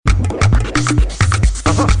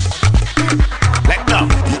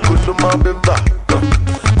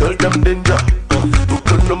danger.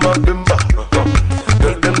 Ukuluma bimba.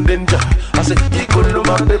 Girl them danger. I say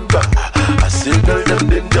Ukuluma bimba. I say girl them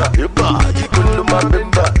danger. Ukuluma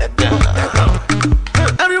bimba.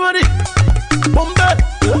 Everybody, Bombay,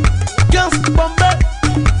 girls Bombay,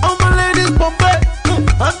 all my ladies Bombay,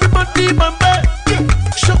 everybody Bombay,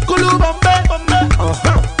 Shokulu Bombay,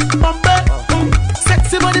 Bombay,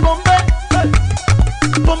 sexy body Bombay,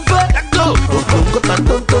 Bombay, go.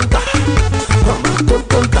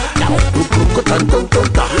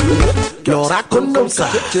 Llora con danza.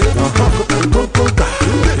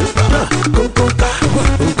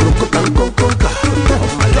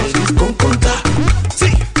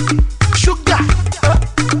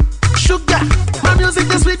 Sugar, my music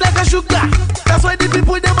is sweet like a sugar. That's why the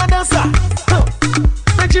people them a dancer.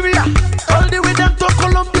 Nigeria, all the way down to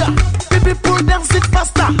Colombia. The people dance it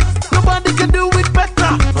faster. Nobody can do it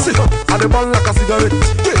better. See, I dey burn like a cigarette.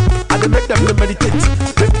 I dey make them meditate.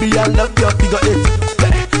 Baby, I love your figure eight.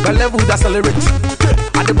 The level that accelerate.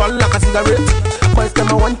 I dey burn like a cigarette. Boys them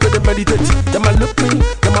I want to meditate. Them a look me,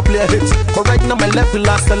 them a play a hit. But right now my level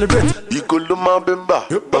I celebrate. Ikuluma bimba,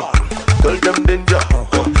 girl them danger.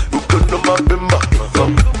 Ikuluma bimba,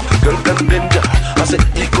 girl them danger. I say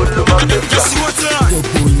Ikuluma bimba.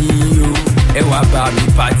 Gbogbo yín o, ẹ wá bá mi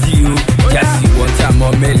pàdé o. Yàtí wọ́n ta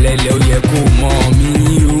mọ́ mẹ́lẹ́lẹ́ ó yẹ kó mọ̀ mí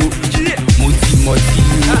o. Mo ti mọ̀ tí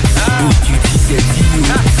o, ojú ti tẹ̀ tí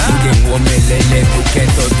o. Mo dẹ̀ wọ́n mẹ́lẹ́lẹ́ kó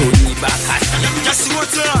kẹ́tọ̀ tó ní bàkàtì.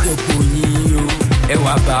 Gbogbo yín o, ẹ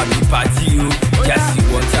wá bá mi pàdé o. Yàtí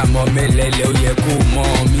wọ́n ta mọ́ mẹ́lẹ́lẹ́ ó yẹ kó mọ̀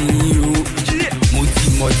mí o. Mo ti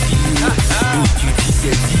mọ̀ tí o, ojú ti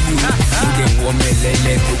tẹ̀ tí o. Mo dẹ̀ wọ́n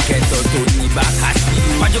mẹ́lẹ́lẹ́ kó kẹ́tọ̀ tó ní bàkàtì.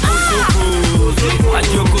 Wájókòó sófo,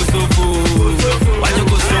 wájókòó sófo,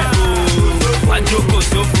 wájókòó sófo, wájókòó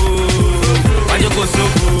sófo, wájókòó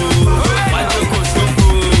sófo, wájókòó sófo.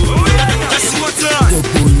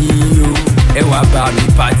 Gbogbo yín o, ẹ wá bá mi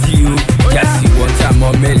pàdé o. Yàtí wọ́n ta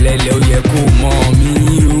mọ́ mẹ́lẹ́lẹ́ ó yẹ kó mọ̀ mí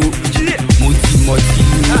o. Mo ti mọ̀ tí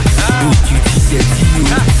o, ojú ti tẹ̀ tí o.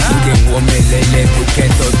 Mo dẹ̀ wọ́n mẹ́lẹ́lẹ́ kó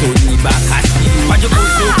kẹ́tọ̀ tó ní bàkàtì. Wájókòó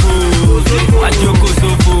sófo, wájókòó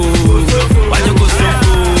sófo, wájókòó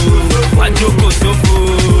sófo, wájókòó sófo,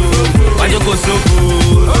 wájókòó sófo,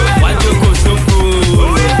 wájókòó sófo,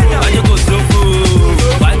 wájókòó sófo,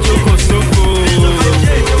 wájókòó sófo.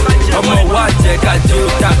 Ọmọ wa jẹ́ ká jó,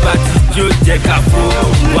 tábà tí jó jẹ́ ká fò.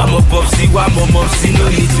 Wà mọ̀ popsi, wà mọ̀ mopsi, no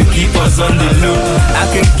need to keep us on the low. I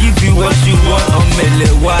can give you what you want,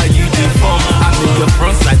 ọmọlẹ̀ wá you dey form. I'm in your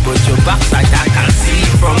front side but your back side I can see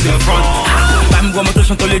from the front. Bámi wọ́n mọ tó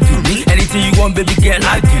ṣan tó lè dùn mí. Anything you want baby girl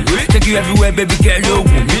I do. Take you everywhere baby girl ló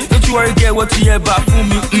wù mí. Don't you worry get what you ever fún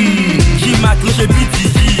mi. G-Mac ló ṣe bíìtì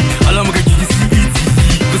yìí. Ọlọ́mọge jù ní sí bíìtì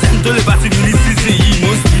yìí. Kò sẹ́ni tó lè bá sí mi ní season yìí. Mo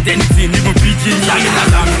ń spit anything even PG. Stamina,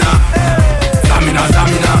 stamina, stamina,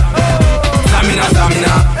 stamina, stamina,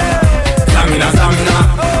 stamina, stamina, stamina,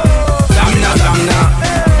 stamina, stamina,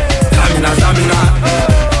 stamina, stamina,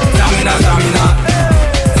 stamina, stamina,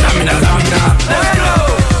 stamina, stamina.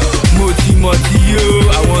 Mo ti yo,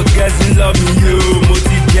 àwọn girls ń love me yo. Mo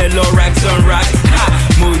ti jẹ lọ racks on racks.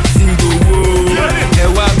 Mo ti ń gbowó, ẹ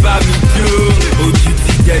wá bá mi jó. Ojú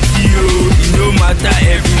ti jẹ tí o, it no matter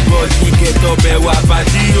everybody get up ẹ wá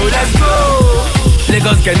party o. Let's go.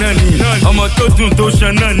 Lagos kẹ̀ náà ni, ọmọ tó dùn tó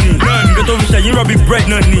ṣan náà ni. Nǹkan tó fi ṣẹ̀yìn rọ̀bì bread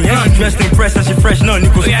náà ni. And she dressed in press and she fresh náà ni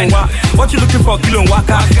kò sí fún wa. What you looking for kí ló ń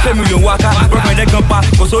wáká? Ṣé mi ló ń wáká? Boyfriend ẹ̀ gan pa,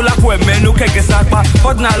 kò só lápò ẹ̀mẹ́ ló kẹ̀kẹ́ sápá.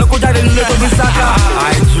 Fortnite ló kó jáde nílé tó fi sáká.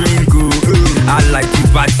 I drink o, I like to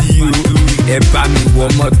party o. Ẹ bá mi wọ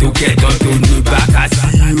mọ́tò kẹ̀tàn tó ní bàkàsí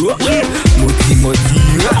o. Mo ti o,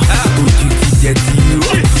 ojú ti jẹ tí o.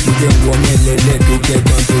 Mo jẹ́ wọ mẹ́lẹ́lẹ́ tó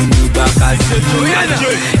kẹ̀tàn tó ní bàkàsí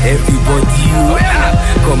o. Everybody o,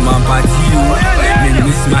 come and party o. Me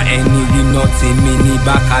miss my enemy, not a mini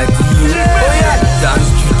bàkàdí o. Dance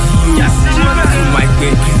studio, you might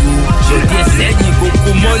get you. Ṣòdì ẹsẹ̀ yìí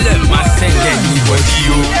kókó mọ́lẹ̀ máa ṣẹ̀lẹ̀ ní ìwọ̀dí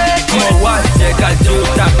o. Mo wá jẹ́ ká jó,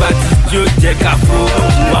 tábà tí jó jẹ́ ká fò.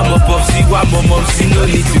 Wà mọ̀ popsi, wà mọ̀ mopsi, no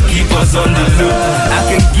need to keep us on the low. I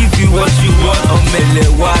can give you what you want, ọmọlẹ̀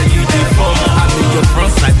wá you dey form. I'm in your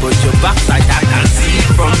front side but your back side I can see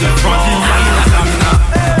from the front.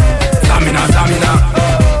 Stamina, stamina,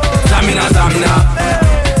 stamina, stamina, stamina,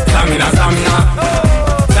 stamina, stamina,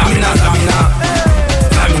 stamina, stamina,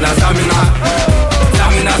 stamina, stamina,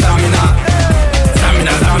 stamina, stamina,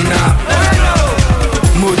 stamina, stamina.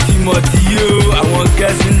 Mo ti yo, àwọn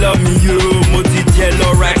girls ń love me yo. Mo ti jẹ lọ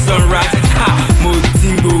racks on racks. Mo ti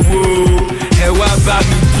ń gbowó, ẹ wá bá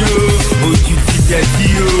mi jó. Ojú ti jẹ tí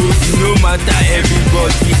o, no matter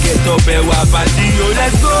everybody get up ẹ wá party o.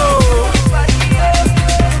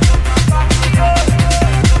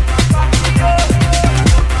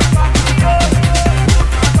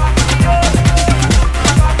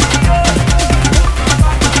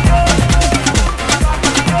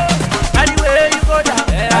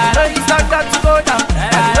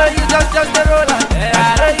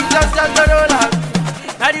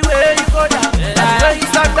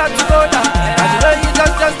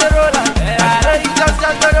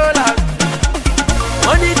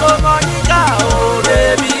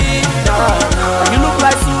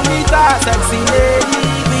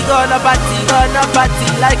 party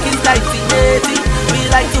like it's 1980. We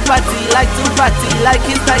like to party like it's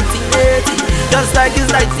 1980. Just like it's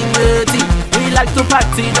 1980. We like to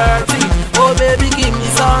party dirty. Oh baby, give me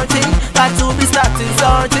something. Got to be starting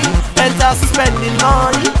something. Penthouse is spending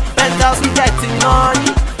money. Penthouse we getting money.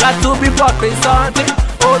 Got to be popping something.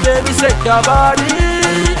 Oh baby, shake your body.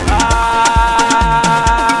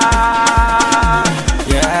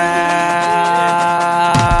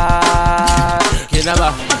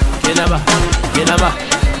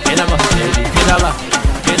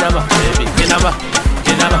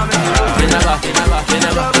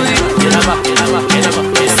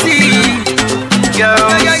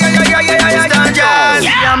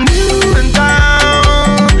 I'm moving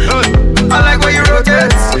down. I like where you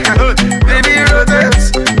rotate, baby rotate.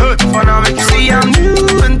 For now make you see I'm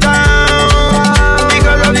moving down.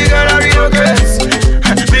 Because of the girl I relocate,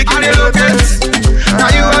 make you relocate. Now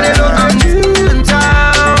you are the low. I'm moving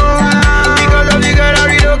down. Because of the girl I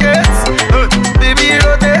relocate, baby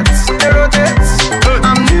rotate, rotate.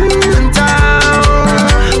 I'm moving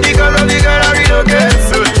down. Because of the girl I relocate,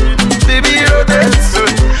 baby rotate.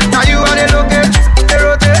 Now you are the locate,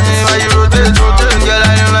 rotate. Why you rotate, rotate? Girl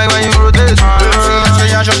I don't like when you rotate.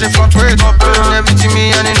 See I just the front weight, everything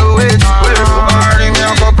me and in the weight. Party me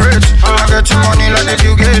I cooperate. I get your money like the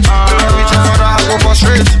Bill Gates. Me check for that I go for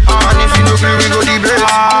straight. And if you no clear we go debate.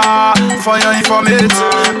 For your informate,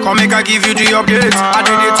 come make I give you the update. I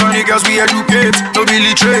did it to the girls we educate. No be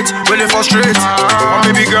literate, we live frustrate. Come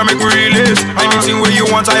baby girl make we relate. Anything where you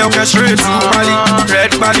want I orchestrate. Blue body,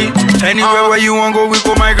 red body. Anywhere where you want go we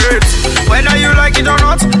go migrate. Whether you like it or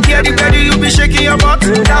not, hear the belly you be shaking your butt.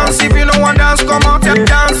 Dance if you no one dance come out.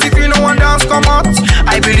 Dance if you no one dance come out.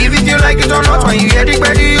 I believe if you like it or not, when you hear the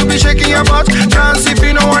belly you be shaking your butt. Dance if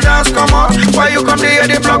you no one dance come out. Why you come there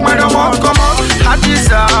they block my dumb up come out. Hot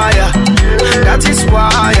desire, that is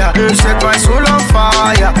why you set my soul on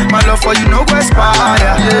fire. My love for you no go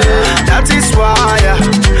expire. That is why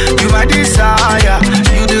you my desire.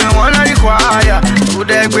 You the one I require. To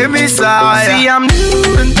the great messiah. See I'm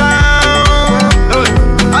moving down.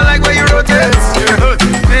 I like where you rotate,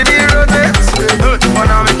 baby rotate. For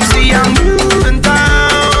now make you see I'm moving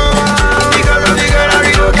down. Because of the girl I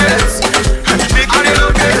relocate, make you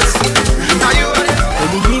relocate. Now you are the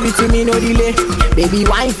baby, give it to me, no delay. Baby,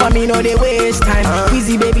 wine for me, no they waste time.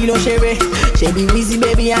 Easy, baby, no share. She be easy,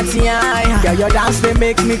 baby, auntie. Girl, your dance they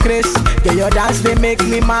make me crazy. Girl, your dance they make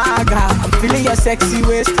me maga. I'm feeling your sexy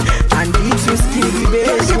waist and deep to skinny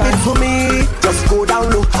bass. Give it to me, just go down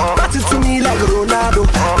low. Pat it to me like Ronaldo.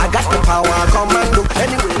 I got the power, commando.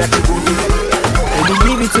 Anyway that you go, baby,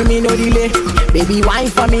 give it to me, no delay. Baby, wine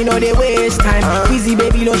for me, no they waste time. Easy,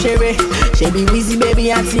 baby, no share. She be easy,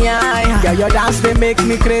 baby, auntie. Girl, your dance they make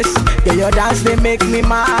me crazy. Girl, your dance they make me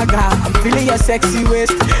maga. I'm feeling your sexy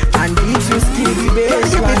waist and deep to skinny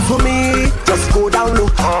bass. give it to me, just go down low.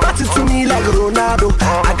 Pat it to me like Ronaldo.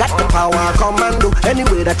 I got the power, commando.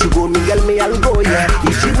 Anyway that you go, me girl, me I'll go, yeah.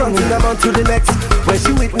 If she runs in I'm on to the next. When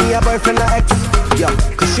she with me, a boyfriend or ex. Yeah,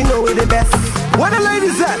 cause she know we the best. Where the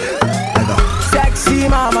ladies at? Sexy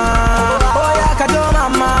mama, oh yeah, kajo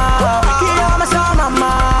mama, kiyama sa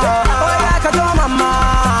mama, oh yeah, kajo mama.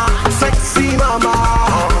 Sexy mama,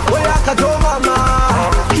 oh yeah, kajo mama,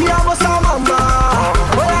 kiyama sa mama,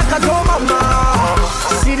 oh yeah, kajo mama.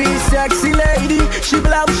 See this sexy lady, she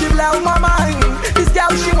blow my mind. This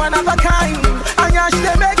girl she one of a kind, and yeah, she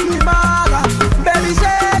make me mad. Baby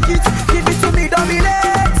shake it, give it to me, don't be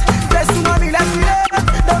late. Let's do mommy, let's be late,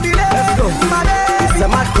 don't be late. Let's go. It's a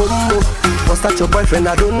mad combo. Was that your boyfriend?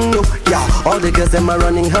 I don't know. Yeah, all the girls them are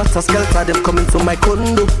running helter skelter. Them coming to my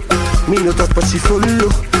condo. Me no touch but she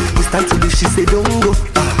follow. It's time to leave, she say don't go.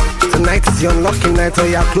 Tonight is your unlucky night. Oh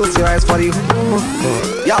yeah, close your eyes for the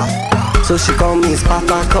yeah. So she call me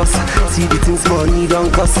Spartacus. See the things money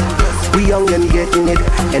don't cost. We young and getting it,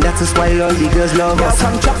 and that is why all the girls love Girl, us.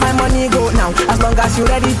 come chop my money, go now. As long as you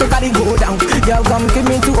ready to carry go down. Girl, come give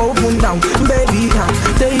me to open down. Baby,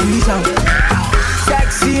 down.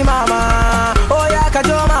 Sexy mama, oh yeah,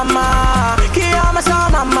 kajo mama, kiyama sa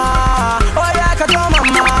mama, oh yeah, kajo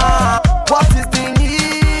mama. What is the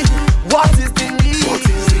need? What is the need?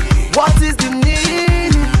 What is the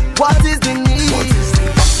need? What is the need?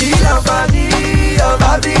 Il a fallu, on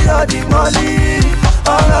va all the money,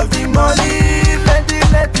 all of the money, plenty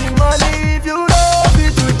money. If you know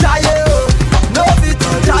fit to try it, no fit to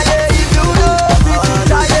try it. If you know fit to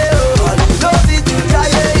try it, no fit to try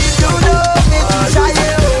it. If you know fit to try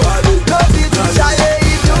it, no fit to try it.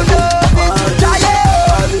 If you know fit to try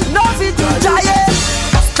it, no fit to try it.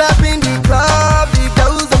 Step in the club, the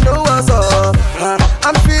girls don't know what's up.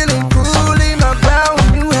 I'm feeling cool in my brown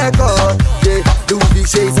new haircut. Yeah, do the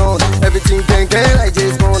shades on.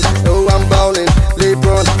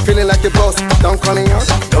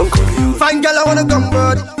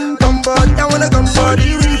 I wanna come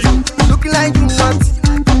body with you. Looking like you not,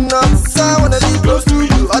 so I wanna be close to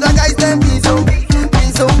you. Other guys them be so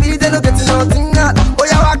me, they don't get nothing that. Oh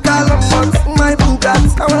yeah, I call them months, my Bugatti.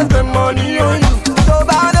 I wanna spend money on you. So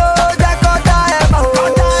bad, oh, Jack or die,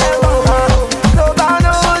 so bad,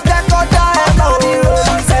 oh, Jack or die.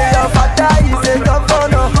 You say your father is a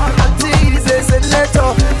governor, auntie is a senator,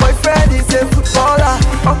 boyfriend is a footballer,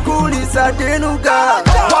 uncle is a denuga.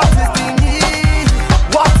 What is the need?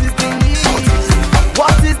 What is the need?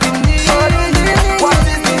 What is the need? What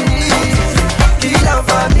is the need? Kill a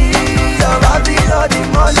family, I'm having all the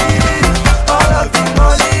money, all of the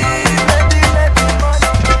money.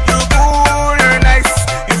 You cool, you're nice.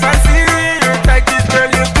 You fancy, you're tight, this girl,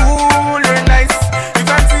 you cool, you're nice. You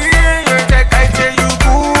fancy, you're tight, I tell you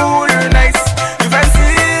cool, you're nice. You fancy,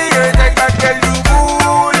 you're tight, I tell you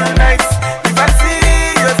cool, you're nice. You fancy,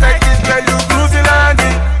 you're tight, this girl, you cruising on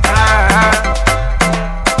it.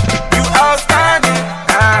 You outstanding.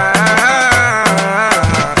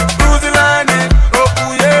 Cruising on it. Oh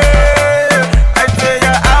yeah, I say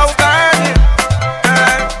you're outstanding.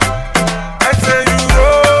 I say you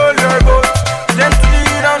roll your boat gently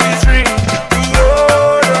down the stream. You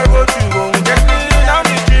roll your boat, you go gently down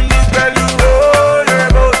the stream. This girl, you roll your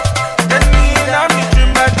boat gently down the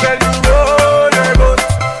stream. That girl, you roll your boat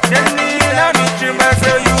gently down the stream. I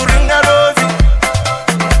say you ring a rosy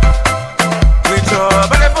with your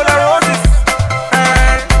body full of roses.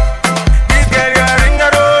 This girl, you ring a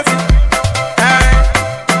rosy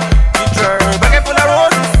with your body full of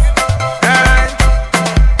roses.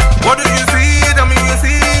 What do you see? Tell me you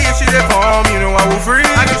see. If she dey form, you know I will free.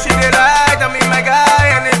 And if she dey lie, tell me my guy.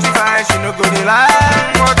 And if she fine, she no go dey lie.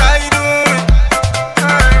 What are you doing?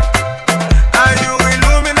 Are you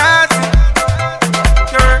Illuminati?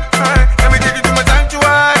 Let me take you to my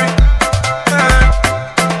sanctuary.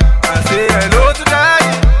 I say hello to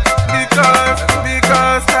daddy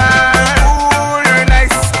because I'm cool, you're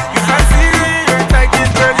nice. You fancy, you're tight,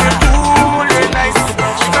 this girl, you're cool, you're nice.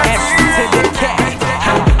 You fancy,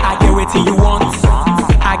 I get waiting you want,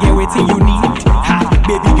 I get waiting you need.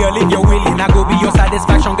 Baby girl, if you're willing, I go be your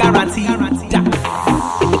satisfaction guarantee.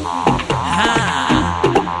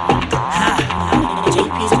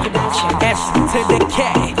 S to the K.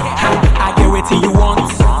 I get waiting you want,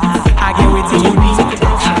 I get waiting you need.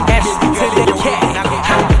 S to the K.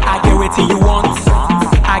 I get waiting you want,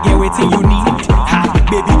 I get waiting you need.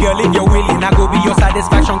 Baby girl, if you're willing, I go be your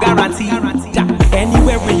satisfaction guarantee.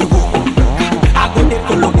 Anywhere where you go, I go there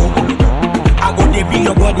for logo. I go there be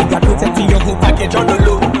your bodyguard, protecting your whole package on the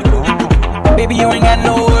low. Baby, you ain't got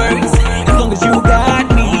no worries, as long as you got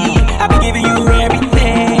me. I be giving you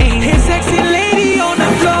everything. Hey, sexy lady on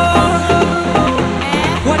the floor,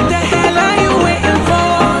 what the hell are you waiting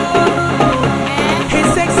for? Hey,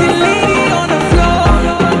 sexy lady on the floor,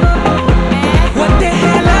 what the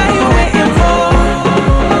hell are you waiting for?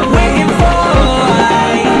 Waiting for?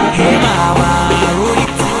 Hey mama, roll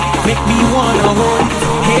it, make me wanna hold it.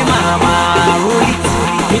 Hey mama, roll it,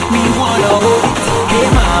 make me wanna hold it. Hey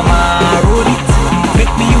mama, roll it,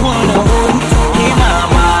 make me wanna hold it. Hey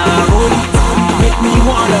mama, roll it, make me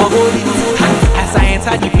wanna hold it. As I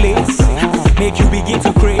enter the place, make you begin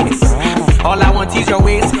to craze. All I want is your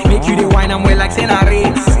waist, make you the wine and well like saying a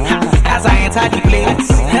race. As I enter the place,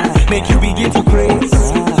 make you begin to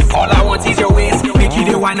craze. All I want is your waist, make you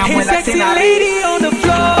the wine and well like saying a race. Hey, sexy lady on the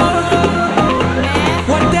floor,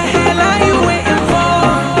 what the hell are you waiting for?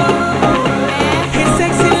 Hey,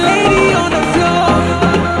 sexy lady on the floor,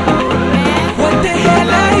 what the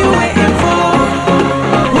hell are you waiting for?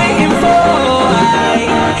 Waiting for?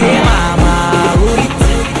 Hey mama, roll it,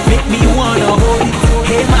 make me wanna hold it.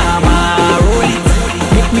 Hey mama, roll it,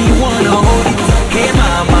 make me wanna hold it. Hey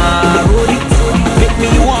mama, roll it, make me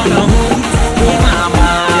wanna hold it. Hey mama,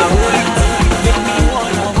 roll it, make me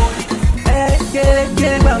wanna hold it.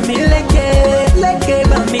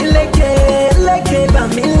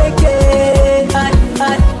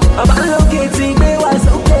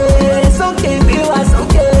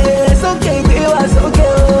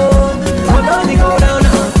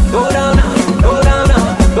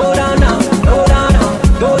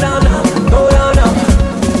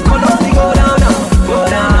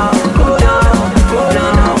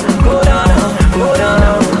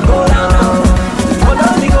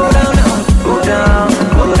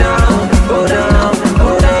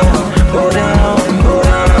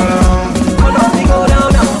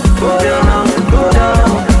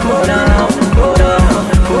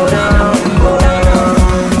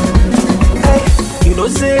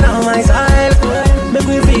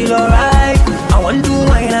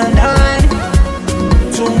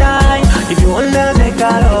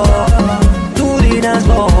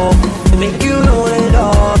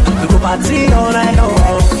 party all night long.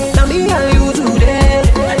 Now me and you today,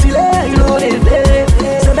 till I know they play.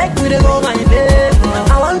 So make we dey go my day.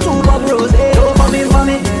 I want to pop rose. Don't for me,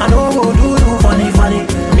 I know go do you funny.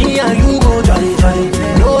 Me and you go jolly.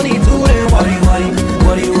 No need to worry. For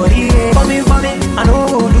me, I know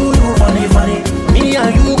go do you funny. Me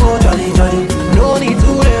and you go jolly. No need to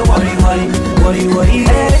worry.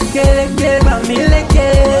 Leke, bami leke,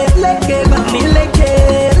 bami leke.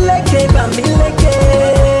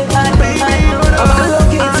 I'm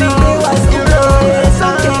looking to you as you know.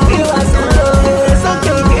 Something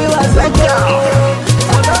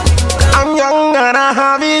I'm young and I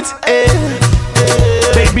have it,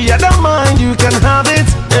 baby, I don't mind, you can have it,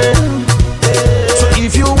 so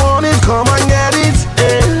if you want it, come and get it,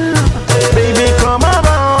 baby, come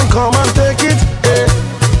around, come and take it,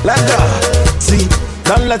 let's go. See,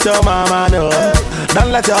 don't let your mama know,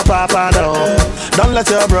 don't let your papa know, don't let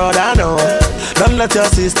your brother know, don't let your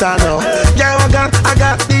sister know. Yeah, I got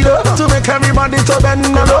the dough to make everybody to bend the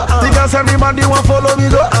low. Because everybody want follow me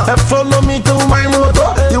go, and follow me to my motor.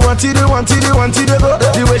 You want it, go.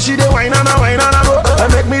 The way she dey whine and I go,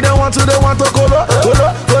 and make me the want to colo.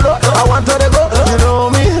 I want to go. You know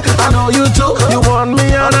me, I know you too. You want me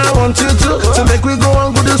and I want you too. So make we go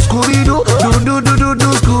and go to Scooby Doo, do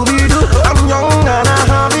Scooby Doo. I'm young and I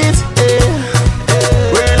have it,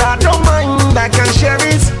 well I don't mind, I can share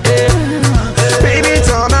it, baby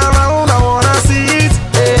turn around, I wanna see it,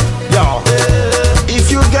 yo. If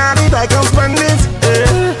you got it, I can spend it,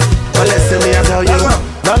 but listen me, I tell you,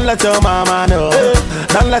 don't let your mama know,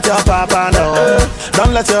 don't let your papa know,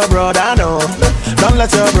 don't let your brother know, don't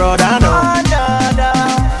let your brother know.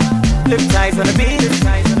 Look nice on the beat,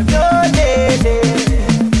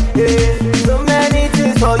 yeah. So many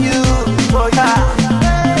things for you, for ya.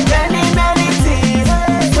 Many things,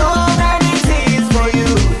 so many things for you.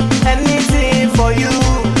 Anything for you,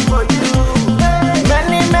 for you.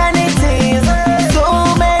 Many things, so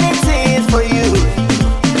many things for you.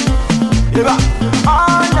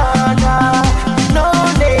 Oh no,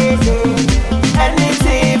 lady,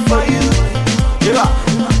 anything for you.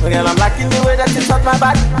 Girl, I'm liking the way that you touch my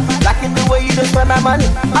body, liking the way you just spend my money.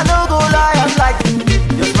 I don't go lie, I'm liking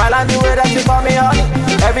your smile and the way that you call me honey.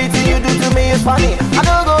 Everything you do to me is funny. I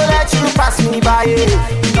don't go let you pass me by it.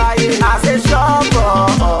 I say sure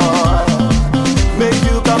boy, make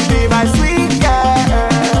you come be my sweet girl.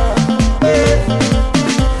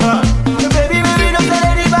 Baby, don't tell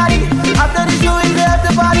anybody. After the show is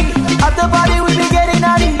after party we be getting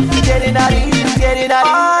naughty.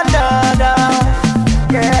 Oh no,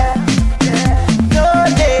 yeah. No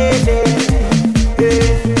lady, yeah.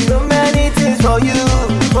 So many things for you,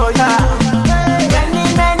 for ya.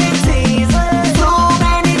 Many things, so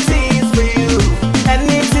many things for you.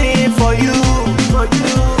 Anything for you, for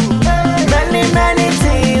you. Many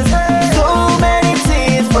things, so many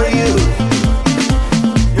things for you.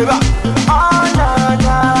 Oh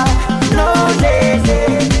no, lady,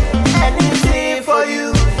 anything for you.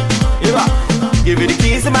 Give you the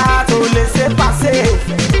keys to my heart, oh laissez passer.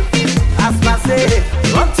 As passer,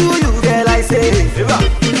 run to you, girl, I say.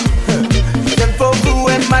 J'aime beaucoup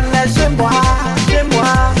et maintenant j'aime moi.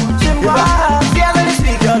 Girl, let me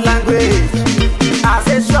speak your language. I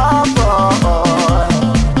say sure boy,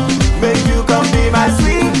 make you come be my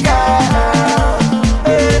sweet girl.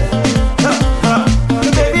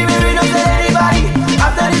 Baby, don't tell anybody.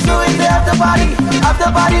 After the show is the after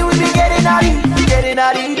party we be getting naughty.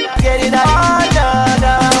 Oh no,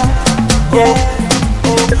 yeah.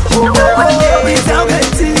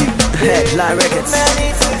 Headline Records.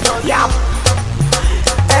 Yeah.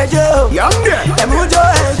 Hey Joe, Younger. Emujo,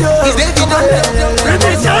 hey Joe. Is that the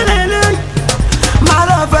My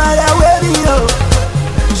love for the way me yo.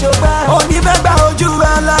 Only bẹ́gbà ojú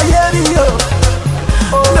àlàyé mi yo.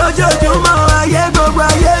 Lójoojúmọ́ ayé gbogbo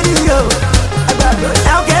ayé mi yo.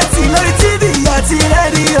 LKT lórí TV àti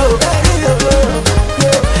rédíò.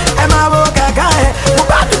 Ẹ máa wo kàkà ẹ̀, mo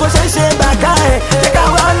bá dùn bó ṣe ṣe bàkà ẹ̀. Jẹ́ ká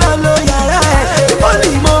wá lọ yàrá ẹ̀,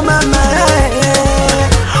 ìbólì mo máa máa ẹ̀.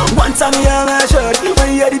 One time you're my shirt, when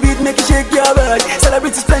you hear the beat make you shake your body.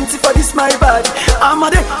 Celebrities plenty for this my body. I'm a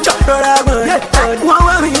day, jump right on. One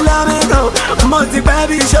way we love me go, multi-pay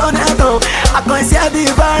be shown and go. I can't see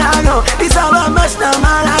the farago, this how I match the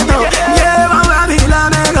marathon. Yeah, one way we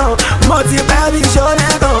love me go, multi-pay be shown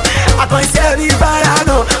and go. I can't see the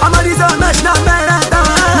farago, I'm a this how match the marathon.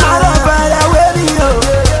 I love by the way me go.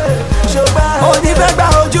 Only bẹ́gbà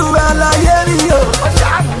ojú àlàyé mi yo.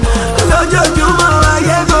 Lójoojúmọ́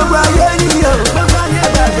ayé gbogbo ayé ni yo.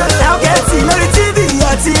 LKT lórí TV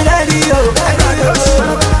àti rédíò.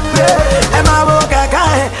 Ẹ máa wo kàkà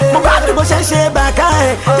ẹ̀, mo bá dùn bó ṣe ṣe bàkà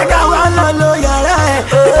ẹ̀. Jẹ́ ká wá lọ yàrá ẹ̀,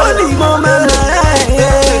 ìbọn be my man.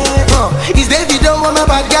 Is Davido, I'm a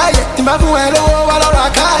bad guy. Timbafu hello, I don't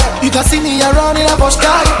rock high. You can see me around in a Porsche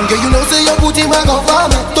car. Girl, you know say you're putting my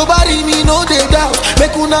confirm. To body me no they doubt.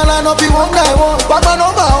 Make una line up you one guy one. Papa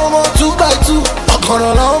number homo 2x2.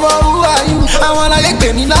 Okoro love who are you? I wanna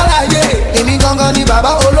get me na like yeah. Emi gangan ni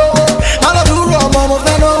baba olowo. Malo duro ọmọ mo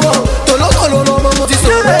fẹ́ lówó. Tolo lọ́mọ mo ti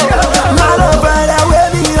sọ̀rọ̀. Malo fẹ́rẹ̀ wé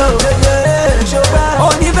mi o.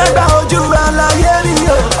 Onífẹ́ gba ojú àlàyé mi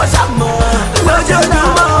o.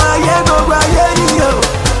 Lójoojúmọ́ ayé gbogbo ayé ni o.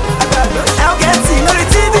 LKT lórí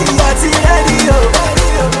TV àti rédíò.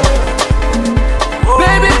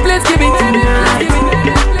 Baby, please give it.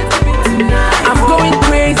 I'm going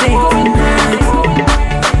crazy.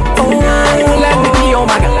 Oh, let me be your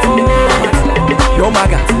maga. Your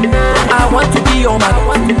maga. I want to be your maga.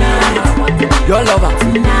 Your lover.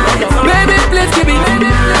 Baby, please give it.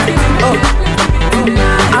 Oh,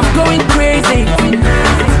 I'm going crazy.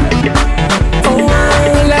 Oh,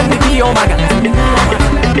 let me be your maga.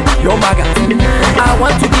 Your maga. I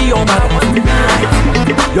want to be your maga.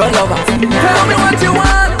 Your lover. Tell me what you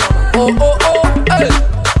want. Oh, oh, oh, hey.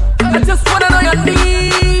 I just wanna know your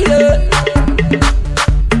need.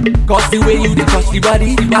 Cause the way you dey touch the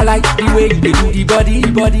body, I like the way you dey do the body.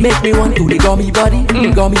 Make me want to the gummy body,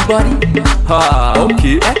 gummy body.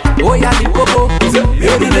 Okay. Oh yeah, the popo.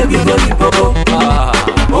 Baby, make me go the popo.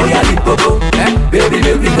 Oh yeah, the popo. Baby,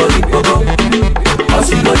 make me go the popo. Oh,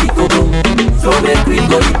 she go the popo. So make me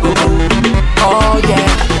go the popo. Oh yeah,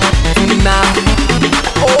 tonight.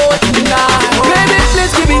 Oh tonight. Baby,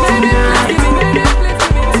 please give it.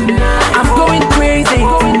 I'm going crazy.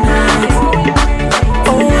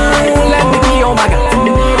 Oh, let me be your maga.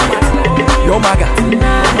 Your maga.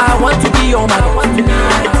 I want to be your maga.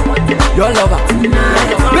 Your lover.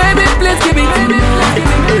 Baby, please give it.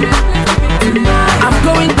 I'm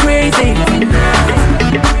going crazy.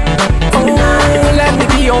 Oh, let me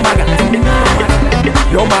be your maga.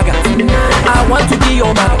 Your maga. I want to be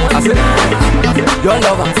your maga. I said, your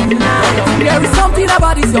lover. There is something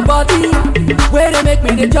about this your body where they make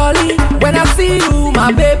me the jolly. When I see you,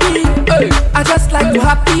 my baby, hey, I just like to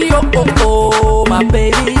happy. Oh oh oh, my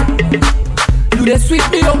baby. You the sweet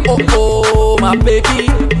me, oh oh oh, my baby.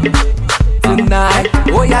 Tonight,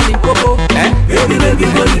 oh yeah, Limpopo, baby, make me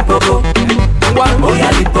go Limpopo. Oh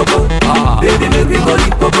yeah, Limpopo, baby, make me go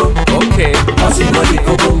Limpopo. Okay, oh she go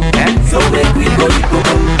Limpopo, so make me go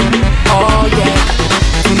Limpopo. Oh yeah,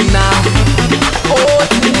 tonight, oh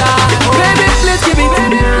tonight, baby, please give it.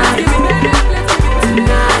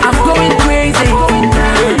 I'm going crazy.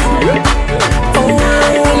 Oh,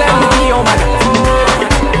 let me be your maga,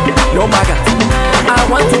 your maga. I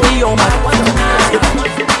want to be your maga,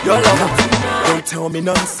 your lover. Don't tell me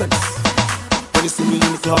nonsense. When you see me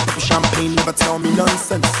in the club with champagne, never tell me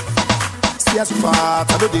nonsense. See as you fart,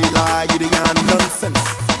 I know they lie, you they yarn nonsense.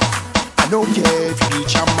 I don't care if you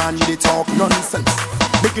reach a man, you they talk nonsense.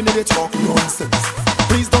 Making it they talk nonsense.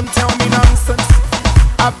 Please don't tell me nonsense.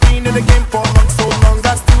 I've been in the game for long, so long,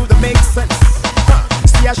 that still that makes sense.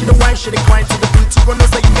 See how she the wine, she the grind to the beat, you gonna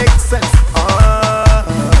say it makes sense.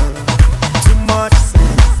 Too much sense.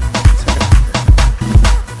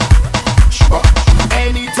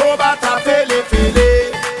 Any toba ta fele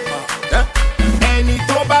fele, any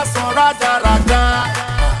toba son rada rada,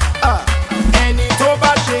 any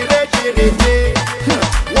toba shere shere,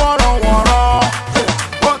 woro woro,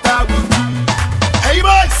 what I will do. Hey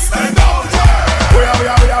boys, oya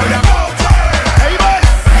oya oya oya. Hey boys,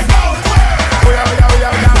 oya oya oya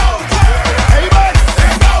oya. Hey boys,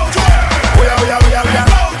 oya oya oya oya.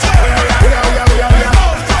 Oya oya oya oya.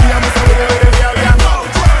 We are missing oya oya oya.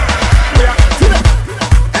 Oya,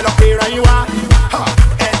 ẹ lọ pera yín wá,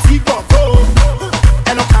 ẹ ti gbọ̀ kó,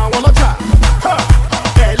 ẹ lọ kà wọ́n lọ́jà,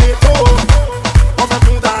 ẹ lè tó, wọ́n fẹ́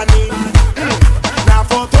fún dání, na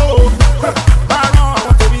fọ́tò, máa rán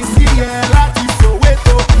àwọn tèmi sí ẹ láti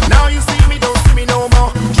Soweto. Now you see me, don't see me no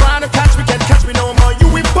more. Trying to catch me, can't catch me no more. You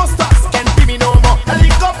imposters can't be me no more.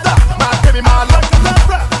 Helicopter, my baby, my love,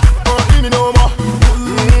 don't leave me no more.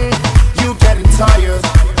 You getting tired?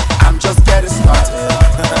 I'm just getting started.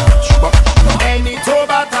 Any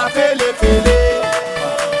toba ta fele fele,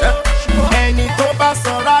 any toba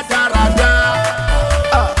son rada rada,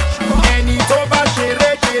 any toba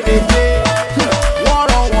shere shere,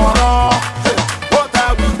 woro woro, what I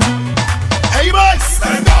will do. Hey boys,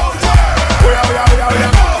 oya oya oya oya.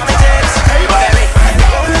 Hey boys,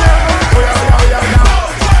 oya oya oya oya.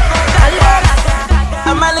 Hey boys.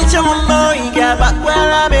 I'm a little more, you got back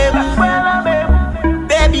where I'm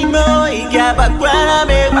baby mo, you got back where I'm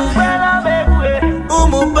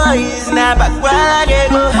Umu boys, now back where I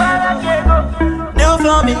go. No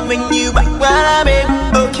for me when you back where I'm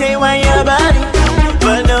Okay, why your body?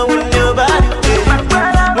 But no with nobody.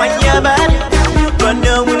 Why your body? But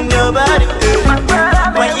no with nobody.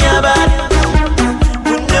 Why your body?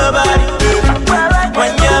 With nobody. Why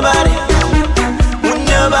your body? With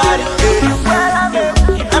nobody.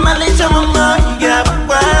 I'm a little mama, you got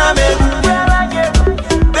what I'm in.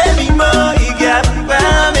 Baby mo, you got what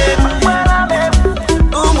I'm in.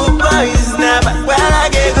 Umu boy is never what I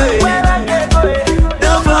get good.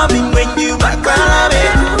 No problem when you back what I'm in.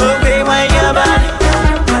 Okay, why your body?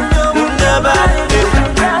 With nobody.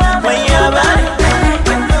 Why your body?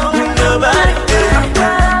 With nobody.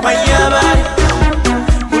 Why your body?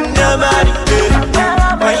 With nobody.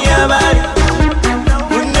 Why your body?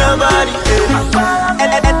 With nobody.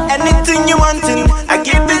 Anything you wantin', I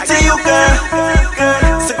give it to you, girl.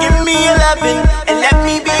 So give me your lovin' and let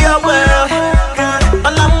me be your world.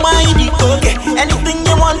 All I'm mighty, okay. Anything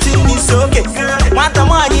you wantin' is okay. Want the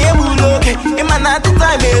money, okay. In my night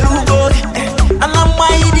time, okay. All I'm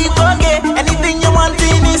mighty, okay. Anything you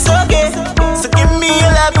wantin' is okay. So give me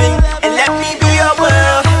your lovin' and let me be your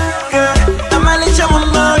world. I'm a little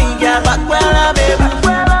mama, you got back where I'm at.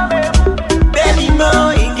 Baby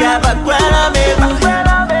mo, you got back where I'm at.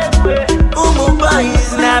 Umu boy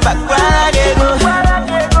is not back where I get go.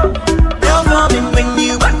 No problem when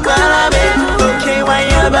you back where I'm at. Okay, why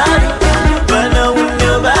your body? But no with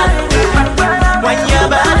nobody. Why your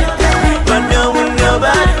body? But no with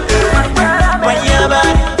nobody. Why your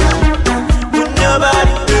body? With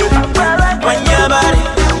nobody. Why your body?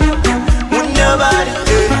 With nobody.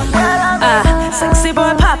 Sexy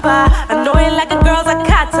boy Papa, I know you like a girl's a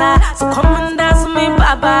kata. So come and dance with me,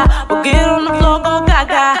 Baba. We'll get on the floor, go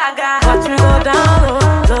gaga. Watch me go down low,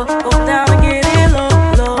 low, go down and get it low,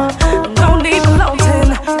 low. No need for floating,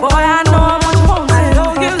 boy, I know how much you want it.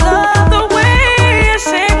 Don't give love the way you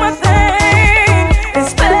shake my thing,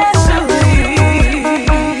 especially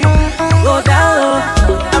go down low.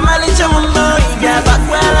 I'm a little mama, you got back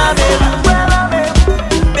where I'm at.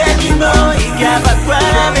 Baby boy, you got back where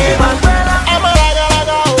I'm at. I'm a raga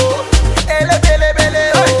raga oh, ele bele bele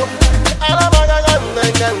oh, ala baga ganga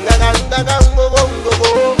ganga ganga ganga gongo go.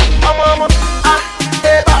 I'm ah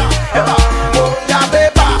eba eba monga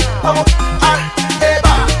beba. I'm ah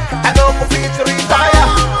eba I don't go fit to retire.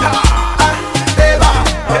 Ah eba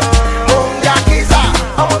monga kisa.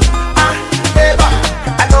 I'm ah eba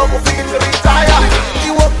I don't go fit to retire.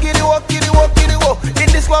 You walk it in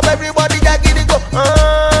this club everybody jaggedy go.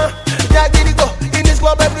 Jaggedy go in this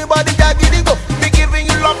club everybody jaggedy go. Be giving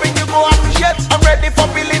you love and you go appreciate. I'm ready for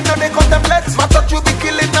feeling till they contemplate. My touch will be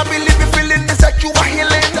killing, I believe you feeling the sexual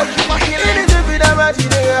healing. It is if it ever to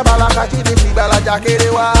the balaka to the bala jaggedy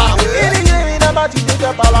wa. It is if it ever to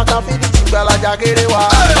the balaka to the bala jaggedy wa.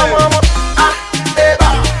 Ah eba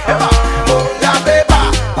eba monga beba.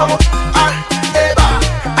 Ah eba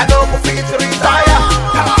I don't go fit to retire.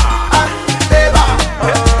 Ah eba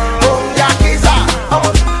monga kisa.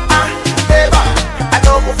 Ah eba I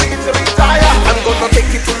don't go fit to retire. I'm gonna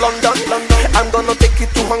take you to London. I'm gonna take you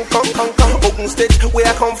to Hong Kong. Ogun State, where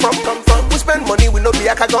I come from. We spend money, we no be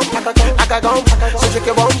akagon. So shake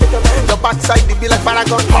your bum. The backside, they be like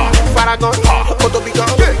Faragon. Photo be gone.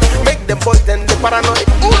 Make them boys then they paranoid.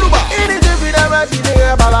 Uluba. It is if it ever to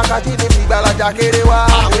the balaka to the bala jaggedy wa.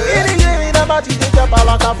 It is if it ever to the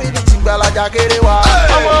balaka to the bala jaggedy wa.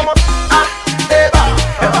 Ah eba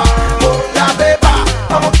eba monga beba.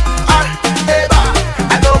 Ah eba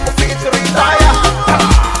I don't go fit to retire.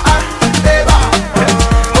 Ah eba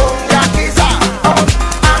monga kisa.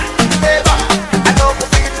 Ah eba I don't go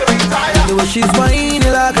fit to retire. The way she's whining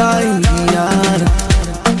like a Indiana,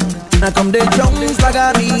 I come the Jones like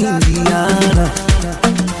a Indiana.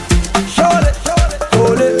 Show it,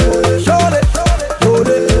 hold it, show it, hold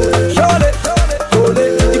it, show it, hold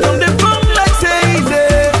it. You come the boom like say it.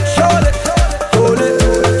 Show it, hold it,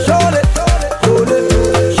 show it, hold it,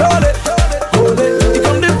 show it, hold it. You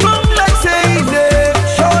come the boom like say it.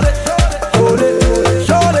 Show it, hold it,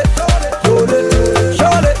 show it, hold it,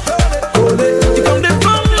 show it, hold it. You come the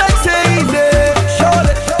boom like say it. Show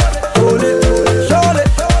it, hold it, show it,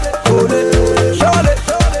 hold it, show it,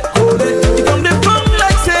 hold it. You come the boom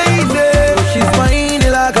like say it. She's whining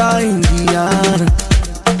like a Indiana.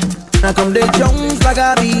 I come the Jones like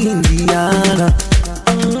a Indiana.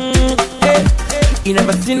 Hey. You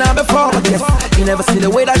never seen her before, yes. You never see the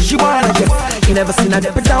way that she wanna, yes. You never seen her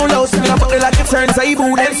dip it down low, swing her body like a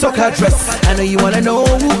turntable, then suck her dress. I know you wanna know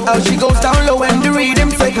how she goes down low when the rhythm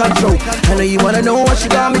take control. I know you wanna know what she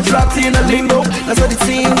got me trapped in a limbo. That's what the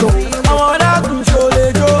team go. I wanna control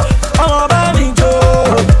it, Joe. I'm about me,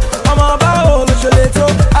 Joe. I'm about to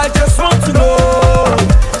I just want to know.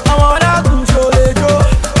 I wanna control it, Joe.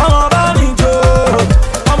 I'm about me, Joe.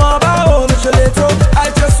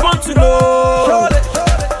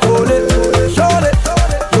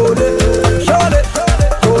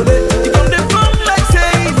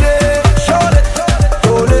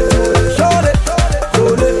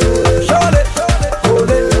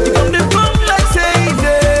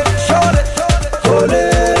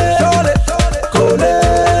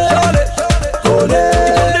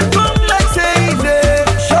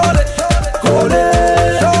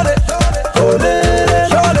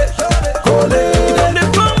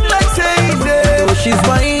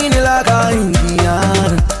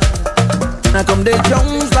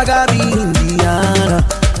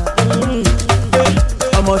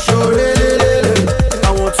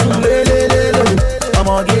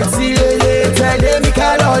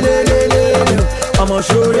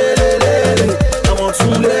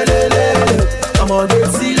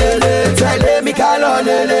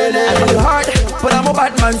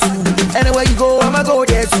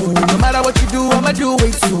 I'ma do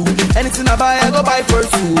it too. Anything I buy, I go buy for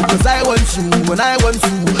two. Cause I want you, when I want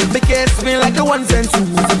you. Make it spin like the ones and twos.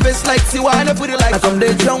 The best like Tiwa and I put it like from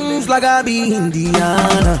the Jones like I be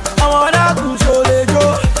Indiana. I wanna control it,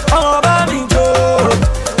 Joe. I'm about me, Joe.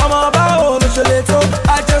 I'm about home, I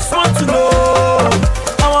just want to know.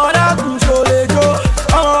 I wanna control it, Joe.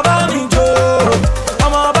 I'm about me, Joe.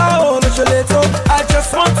 I'm about home, I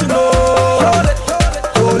just want to know. Hold it,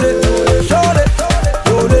 hold it, hold it,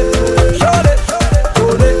 hold it,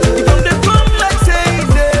 hold it. You come to come like say it.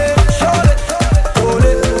 Hold it, hold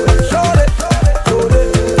it, hold it, hold it,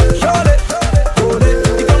 hold it, hold it.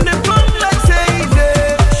 You come to come like say it.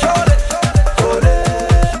 Hold it, hold it.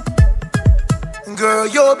 Girl,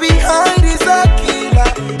 you're behind is a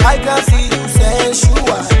killer. I can see you sensual.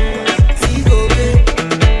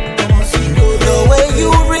 The way you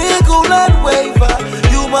wriggle and waver,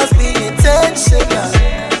 you must be intentional.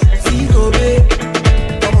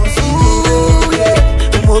 Ooh, yeah.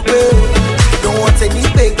 Don't want any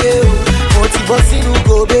big girl. Motivation to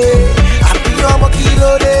go babe. Happy I'm a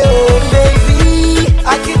kilo day, oh baby.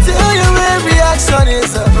 I can tell your every action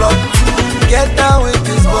is a block. Get down with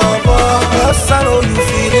this bubble. Cause I know you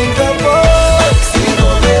feeling the boy. See go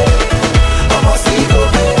babe. I'm a see go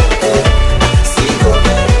babe. See go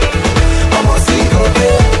babe. I'm a see go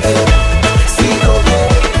babe. See go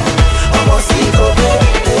babe. I'm a see go babe.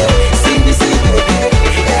 See me see baby.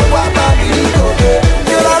 And what about me go babe.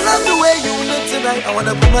 Girl, I love the way you look tonight. I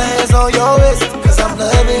wanna put my hands on your waist. Cause I'm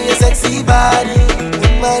loving your sexy body. We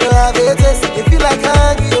might have a taste. If you like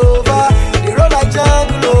hanging over, they roll like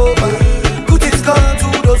jungle over. Good things come to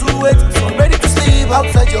those who wait. So I'm ready to sleep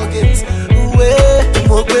outside your gates.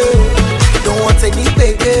 Don't want any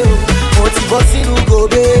baby. Motivation to go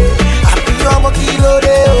babe. Happy I'm a kilo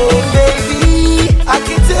day, oh baby. I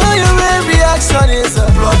can tell your every action is a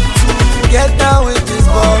block to get down with this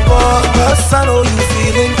bubble. Cause I know you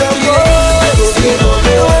feeling the boy.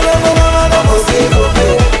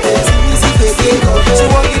 She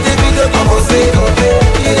won't give the video, I'm a say go babe.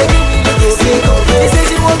 He says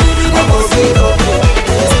she won't give me the go babe.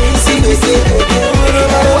 See me say baby.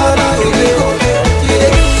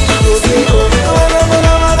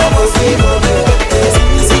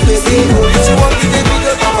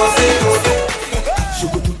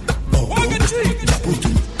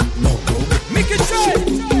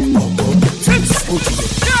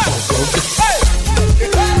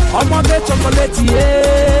 Ọmọdé chocolate yé,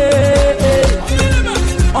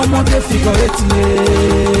 ọmọdé figurate yé,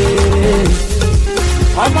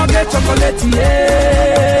 ọmọdé chocolate yé,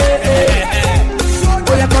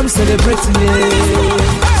 oya come celebrate yé,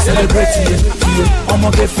 celebrate yé,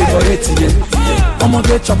 ọmọdé figurate yé,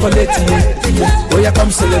 ọmọdé chocolate yé, oya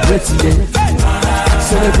come celebrate yé,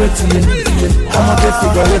 celebrate yé, ọmọdé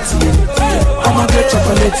figurate yé, ọmọdé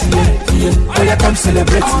chocolate yé, oya come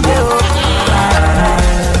celebrate yé.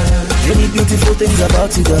 Many beautiful things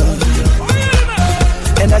about you, girl.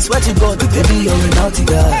 And I swear to God, baby, you're a naughty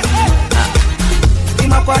girl.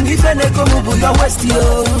 Your waist,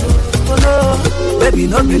 yo. Oh no, baby,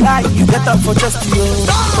 no be lie, you get up for just you.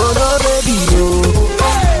 Oh no, baby, yo.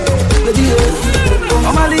 Baby, yo.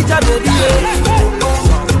 I'm a little baby, yo.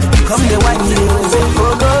 Come the wine, yo.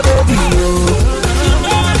 Oh no, baby, yo.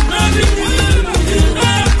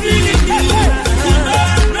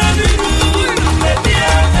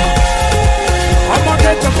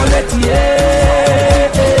 Ọmọdé chocolate yé,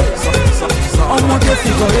 ọmọdé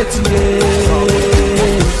figurate yé,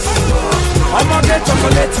 ọmọdé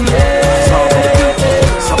chocolate yé,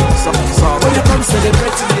 when you come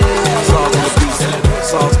celebrate yé. Salt on the beat,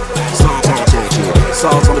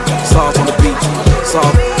 salt on the beat, salt on the beat,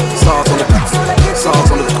 salt on the beat, salt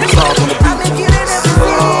on the beat, salt on the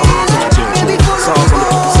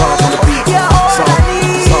beat.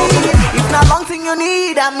 If not long thing you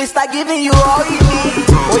need, I'm Mr. Giving you all you need.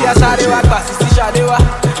 Oh yeah, sáré wá gbà, sisi ṣadé wá,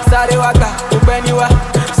 sáré wá gbà, ọ̀gbẹ́ni wá,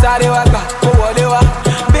 sáré wá gbà, kó wọlé wá.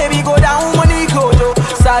 Baby go down money kojo,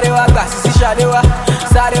 sáré wá gbà, sisi ṣadé wá,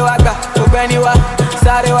 sáré wá gbà, ọ̀gbẹ́ni wá,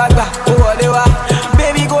 sáré wá gbà, kó wọlé wá.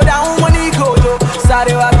 Baby go down money kojo,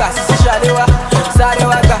 sáré wá gbà, sisi ṣadé wá, sáré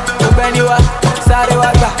wá gbà, ọ̀gbẹ́ni wá, sáré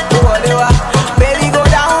wá gbà, kó wọlé wá. Baby go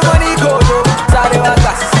down money kojo, sáré wá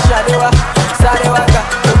gbà, sisi ṣadé wá, sáré wá gbà,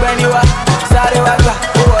 ọ̀gbẹ́ni wá, sáré wá gbà,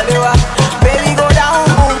 kó wọlé wá. Baby go down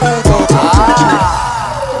boom boom boom.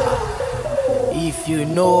 If you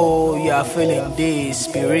know you are feeling this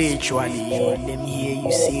spiritually, let me hear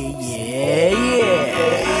you say yeah,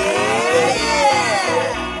 yeah.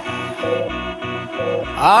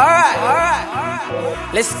 Alright,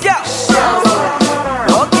 let's go.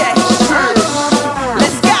 Okay,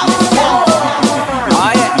 let's go.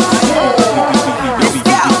 Oh yeah, let's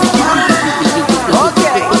go.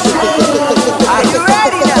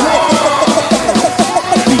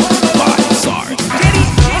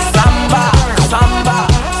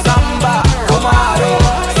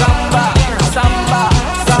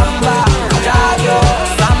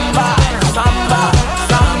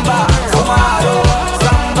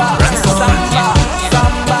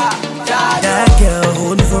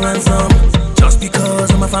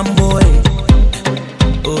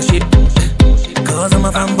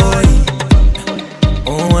 a fanboy.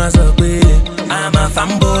 Oh, what's up, baby? I'm a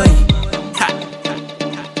fanboy. Ha.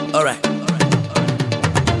 Alright.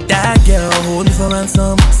 That girl hold me for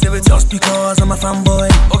ransom. Say it just because I'm a fanboy.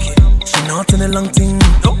 Okay. She not in a long thing.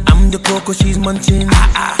 Nope. I'm the cocoa, she's munching.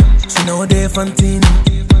 She know they fronting.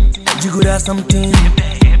 You good at something.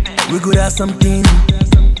 We good at something.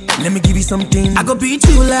 Let me give you something. I go beat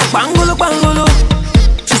you like bangolo, bangolo.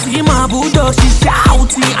 She see my bulldog, she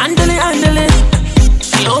shouty. Andale, andale.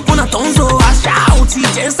 She open her tongue so I shouty.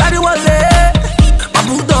 Just started wallet. My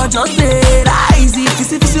bulldog just dead. Easy,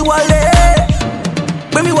 fissy, fissy wallet.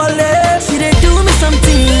 Baby wallet. She dey do me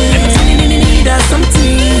something. Let me see, that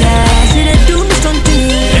something. Yeah. She dey do me something.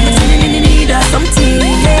 Let me see, that something.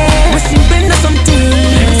 Yeah. When she bend that something.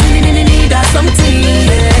 Let me see, that something.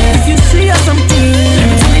 Yeah. If you see her something. Let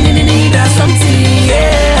me see, that something.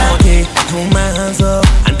 Yeah. Okay, throw my hands up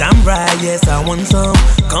and I'm right. Yes, I want some.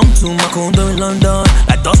 Come to my condo in London.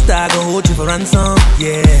 Like Dust, I go hold you for ransom.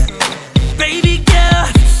 Yeah. Baby girl,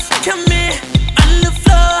 come here on the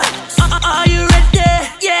floor. Are you ready?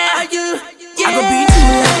 Yeah, you. Yeah. I go beat you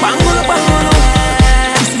like bangolo, bangolo.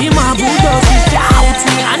 You see my bulldog, she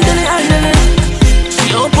shouting, andale, andale.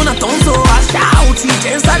 She open her tongue so I shout. She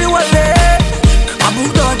just started wallet. My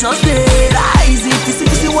bulldog just dead. Easy, fissy,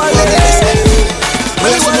 fissy wallet.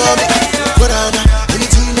 Well, you know me, go down.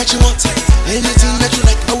 Anything that you want, anything that you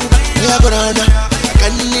like, oh, yeah, go down. I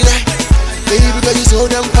can't deny, baby girl, you so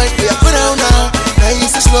damn fine. Yeah, go down now,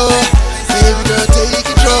 nice and slow. Baby girl, take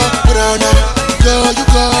control. Go down now, girl, you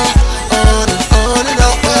go on and on and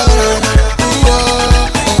on. Yeah, go down now, ooh oh,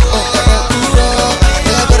 ooh oh,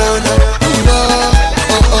 yeah, go down now, ooh oh,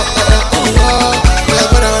 ooh oh, yeah,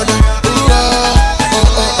 go down now, ooh oh,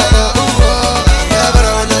 yeah, go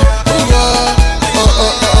down now, ooh oh.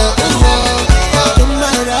 Don't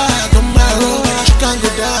matter, you can go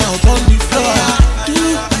down on the floor. Do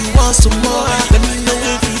you want some more? Let me know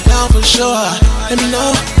if you down for sure. Let me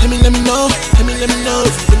know, let me know if you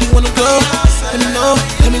really wanna go. Let me know,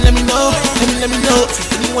 let me know if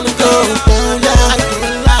you really wanna go. Down, like the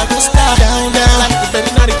roller coaster. Down, like the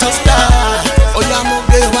baby not a toaster. Oh yeah, I'm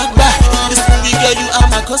okay, walk back. This movie girl, you are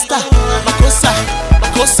my coaster. My coaster.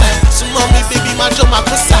 So mommy, baby, my job, my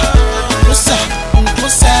coaster.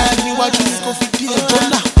 Give me what you go fit the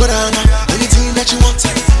agenda. Go down now, anything that you want,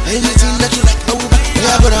 anything that you like, oh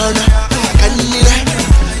yeah, go down now. I can't deny,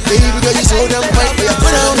 baby girl, you so damn fine. Yeah, go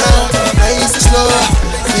down now, nice and slow.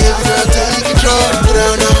 Baby girl, take control. Go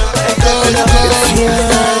down now, girl, you go.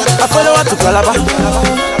 I follow her to Calabar,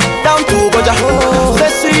 down to Boja.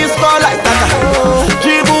 Say she is call like Tata,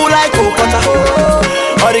 dribble like Okota.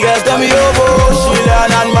 All the girls tell me over, she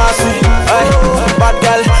learn and massy. Bad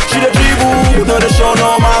girl, she the dribble, no the show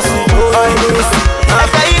no massy. I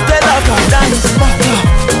say it tell her to dance,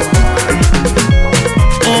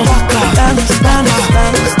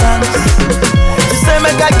 dance. She say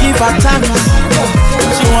make I give her chance.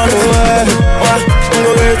 She want to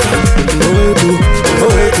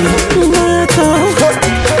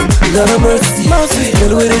Lord of mercy,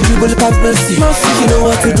 girl with a dribble past mercy. She know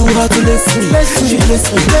what to do, how to bless me. She bless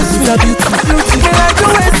me with her beauty. Girl I do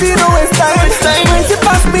it, see no waste time. When she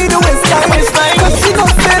pass me the waste time, cause she got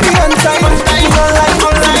baby on time. Online,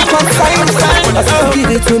 come sign. I said give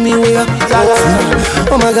it to me where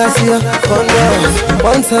oh my God, see her,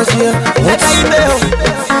 one touch here.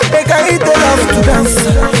 Make I eat the love to dance.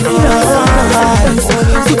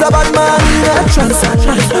 Put a bad man in a trance.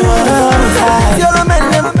 You're a man,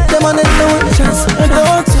 them on it, no chance.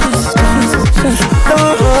 Don't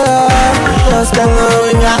just stand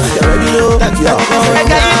on ya. You already know.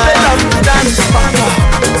 Make I eat the love to dance.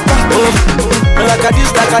 Like a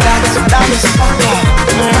this, like a dance.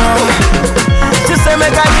 She say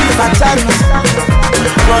make I give a chance.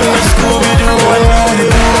 Run the Scooby-Doo.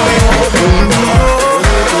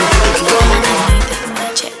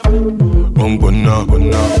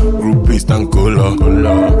 Groupies tan cola,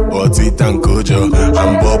 Oti tan kojo,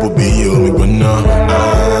 and Bobo be you me gonna.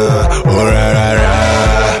 Oh ra ra ra,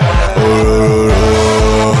 oh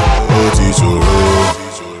Oti choro,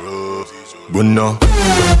 gonna.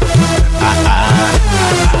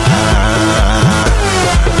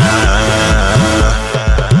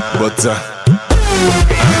 Butter.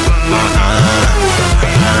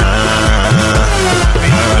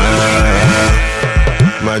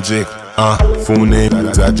 magic. Full name,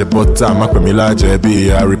 Zaja Butter, Macamila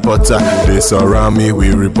JB, Harry Potter. They surround me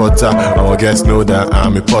with reporter. Our guests know that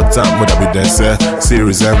I'm a potter. Mother be dancer, see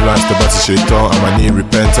resemblance to Batty Shaitan. I'm a need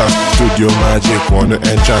repentance. Studio magic, wanna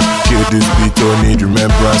entrance. Kill this beat, don't need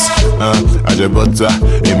remembrance. Zaja Butter,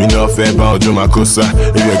 Emi no fair about Joe Makosa.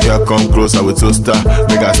 If your girl come close, I will toast her.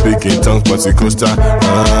 Make her speak in tongues, but she coaster.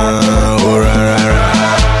 Oh, ra, ra, ra.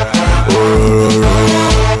 Oh,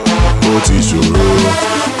 Tishuro.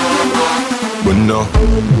 Bono,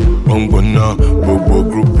 Bono, Bobo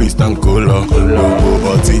groupies Tankola,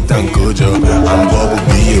 Bobo Oti Tankojo, and Bobo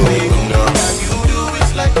Bio. Can you do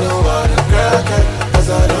it like no other girl can? 'Cause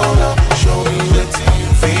I don't know. Show me the thing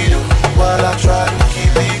you feel while I try to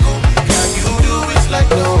keep it cool. Can you do it like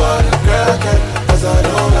no other girl can? 'Cause I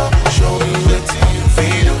don't know. Show me the thing you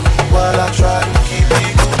feel while I try to keep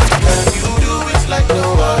it cool. Can you do it like no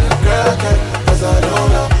other girl can? 'Cause I don't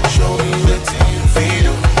know. Show me the thing you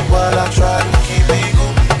feel while I try to keep it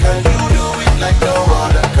cool. Can you do it like no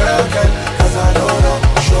other girl can? 'Cause I don't know.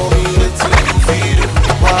 Show me the thing you feel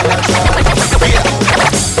while I try to keep it cool.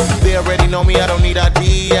 They already know me, I don't need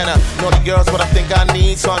ID. And I know the girls what I think I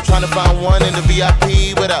need. So I'm trying to find one in the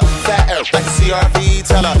VIP with a fat air like a CRV.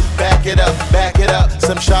 Tell her, back it up, back it up.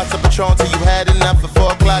 Some shots of Patron till you had enough. At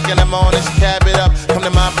 4 o'clock in the morning, she cab it up. Come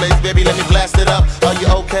to my place, baby, let me blast it up. Are you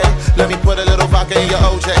okay? Let me put a little vodka in your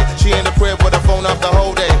OJ. She in the crib with her phone up the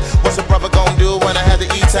whole day. What's a brother gonna do when I had to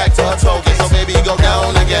E-tag to her token? So baby, go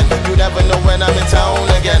down again. You never know when I'm in town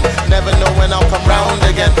again. Never know when I'll come round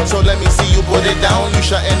again. So let me see you put it down. You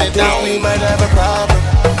shutting it down. We might have a problem.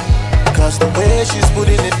 'Cause the way she's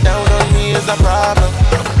putting it down on me is a problem.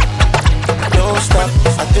 Don't stop,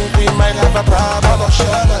 I think we might have a problem.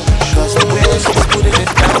 'Cause the way she's putting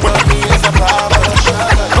it down on me is a problem.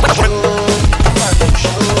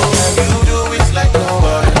 Can you do it like no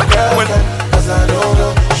other girl can? 'Cause I don't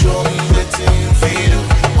know. Show me the thing you feel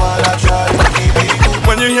while I try to keep it cool.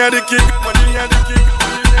 When you hear the kick, when you hear the kick.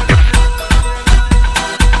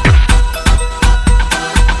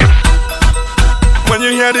 When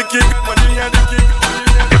you hear the kick, when you hear the kick.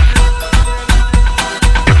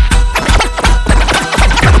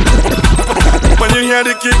 When you hear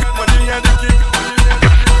the kick, when you hear the kick.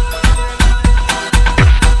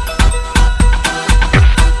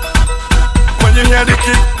 When you hear the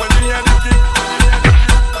kick, when you hear the kick.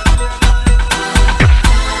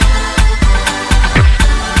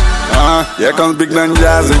 Here comes Big Dan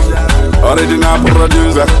Jazzy, original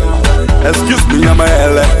producer. Excuse me, I'm a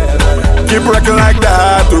LA. Keep rocking like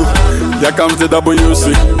that too. Here comes the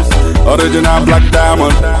WC, original Black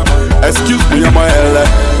Diamond. Excuse me, I'm a LA.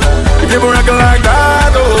 Keep rocking like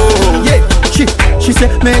that oh. Yeah, she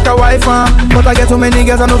said make a wife but I get too many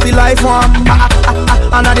girls I don't feel life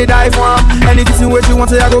and I did die for anything where she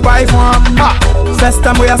wants I go buy for First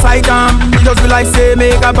time we a sight it just be like say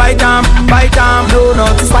make a bite no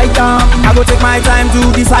not to spite I go take my time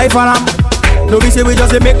to decipher no be say we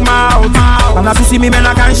just make mouth and as you see me man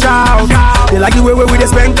I can shout they like the way we dey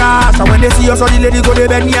spend cash and when they see us all the ladies go they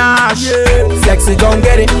bend yash Sexy gon'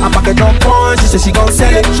 get it and pack it on punch she say she gon'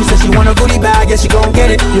 sell it she say she wanna goodie bag yeah she gon'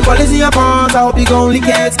 get it you policy your pawns I hope you gon' lick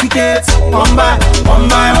it one by one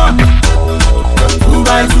 2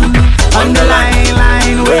 by 2 on the line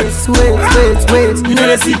wait you know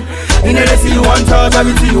they see you want touch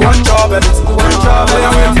everything you want job everything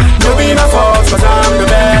no be my fault cause I'm the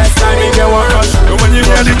best I need you one rush when you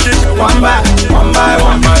hear the kick one by 2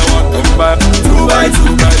 by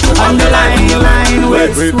 2 on the line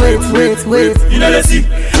wait you know they see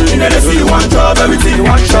you want job everything you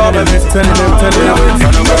want job everything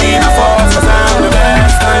no be my fault cause I'm the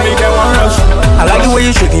best I need you one rush I like the way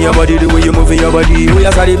you shaking your body, the way you moving your body. We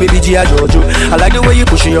are sorry, baby G, I Jojo. I like the way you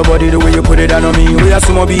pushing your body, the way you put it down on me. We are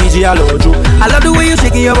sumo BG, I Lojo. I love the way you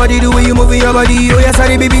shaking your body, the way you moving your body. We are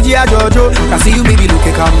sorry, baby G, I Jojo. Can see you, baby, look,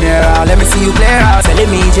 come nearer. Let me see you clearer. Telling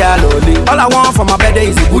me, G, I Loli. All I want for my bed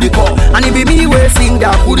is a booty call. And it be me way sing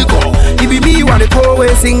that booty call. It be me want the call way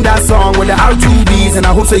sing that song with the R2Bs and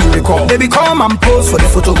I hope so you recall. Baby, come and pose for the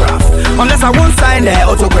photograph. Unless I won't sign the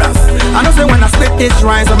autograph. I know say when I split this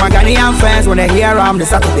rhymes with my Ghanaian fans when they hear I'm the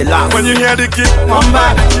start of the laugh. When you hear the kick, one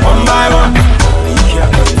by 1,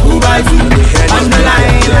 2 by 2, on the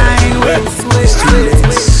line, wait.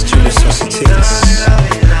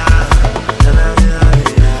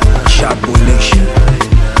 Shotboy Nation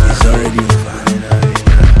is already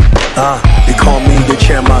over. They call me the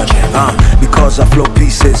chairman, because I flow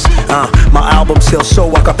pieces. My album sells so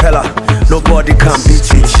a cappella, nobody can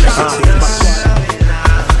beat it.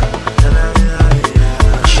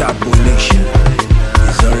 Shotboy Nation.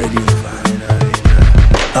 Already over.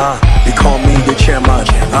 They call me the chairman,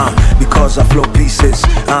 because because I flow pieces.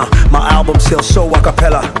 My album sells so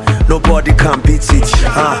acapella, nobody can beat it.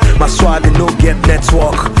 My swag they no get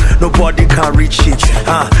network, nobody can reach it.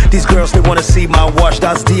 These girls they wanna see my watch,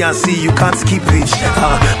 that's DNC, you can't skip it.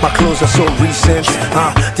 My clothes are so recent.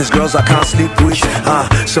 These girls I can't sleep with.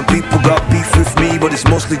 Some people got beef with me, but it's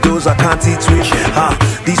mostly those I can't eat with.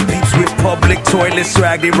 These peeps with public toilet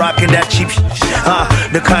swag, they rockin' that cheap shit.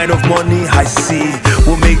 The kind of money I see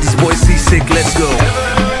will make these boys seasick. Let's go.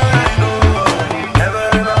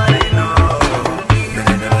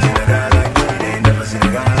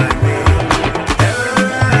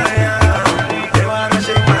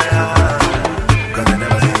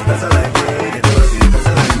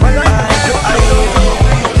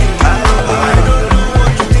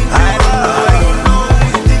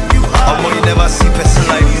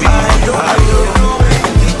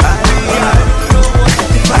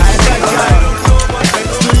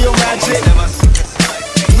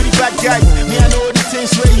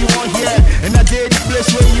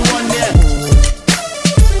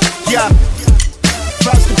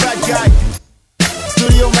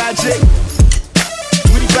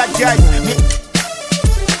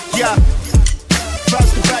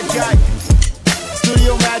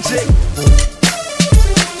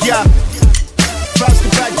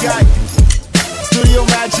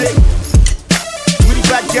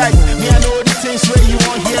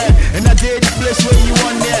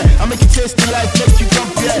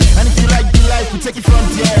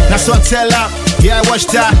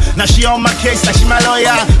 Now she on my case, like she my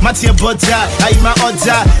lawyer. My team butter, I eat my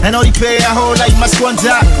order. And all the pay I hold like my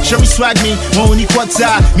squander. Show me swag me, won't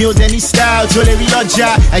quarter. Me old any style, jewelry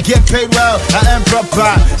lodger. I get paid well, I am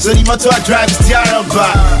proper. So the motor I drive is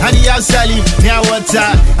Tiaraba. And the house I live, near water.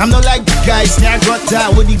 I'm not like the guys, near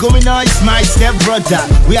gutter. What the going on is my step brother.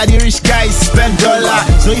 We are the rich guys, spend dollar.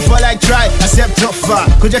 So if I like try, accept offer.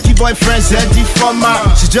 Could you keep boyfriends, head the former.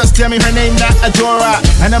 She just tell me her name, not Adora.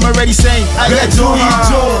 And I'm already saying, I get to it.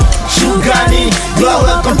 Shugani, you are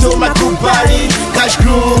welcome to my cool party. Cash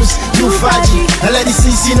cruise, you faji. And let the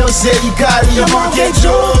CC know say you carry. I'm on get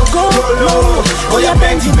Joe, go low. Oh yeah,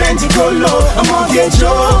 bendy, go low. I'm on get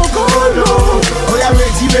Joe, go low. Oh yeah,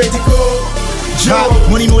 ready, go.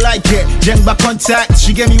 Money more like it, jeng back contact.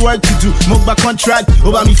 She gave me work to do, move back contract.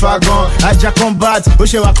 Over me far gone, I jack combat. Oh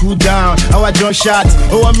she wa cool down, our John shot.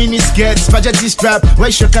 Oh a mini skirt, spaghetti strap.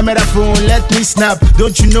 Where's your camera phone, let me snap.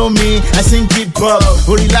 Don't you know me, I sing hip hop.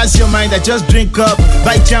 Oh relax your mind, I just drink up.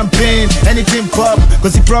 Buy champagne, anything pop.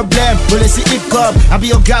 Cause the problem, well let's see it up. I'll be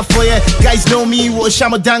your guy for you, guys know me. Oh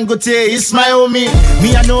Shamo Dangote, it's my homie.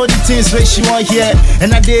 Me I know the things where she want here.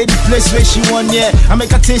 And I did the place where she want here. I make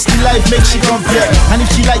her taste the life, make she compare. And if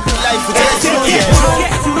she like the life, it's yeah.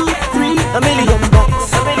 1, 2, 3, $1 million. 1,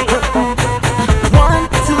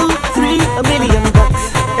 2, 3, $1 million.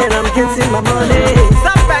 And I'm getting my money.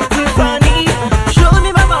 Stop acting funny. Show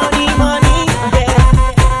me my money,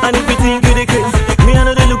 yeah. And if you think you're the case, me I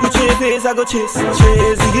know they look at your face, I go chase you.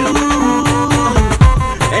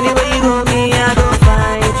 Anywhere you go, me I go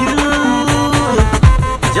find you.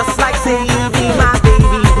 Just like say you be my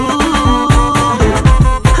baby boo.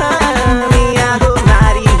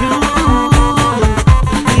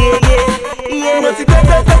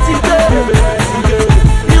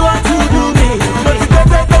 You want to do me,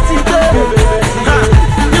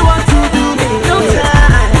 you want to do me, no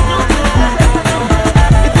time.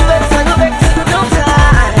 If you vex, I go vex, no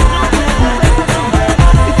time.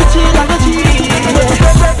 If you cheat, I go cheat.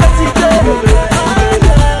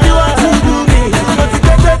 You want to do me,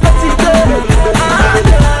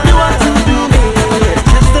 you want to do me.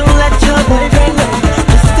 Just don't let your boyfriend know.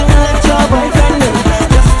 Just don't let your boyfriend know.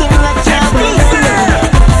 Just don't let your boyfriend know.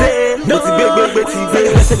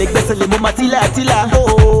 Besele mama tila tila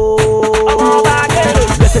oh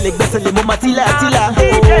besele mama tila tila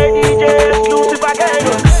DJ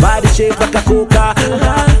body shape like a coca,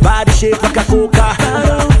 body shape like a coca,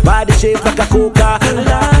 body shape like a coca,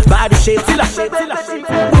 body shape tila.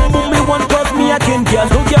 Boom me one cause me a king girl,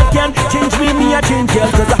 no girl can change me a change girl.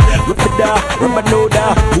 Cause I rip it down, rub it low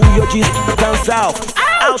down. Who your G down south?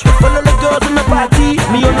 Out to follow the girls in the party.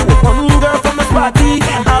 Me only one girl from the party.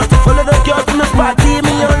 Out to follow the girls in the party.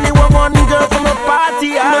 Me only one girl from the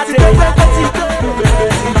party. I say, you want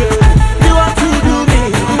to do me?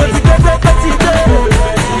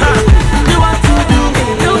 You want to do me?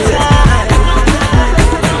 No time.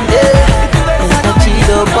 Yeah, Mr.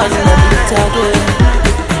 Chido, but not the target.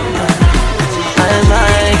 I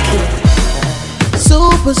like it.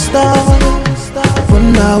 Superstar.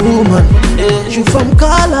 Wonder Woman, you from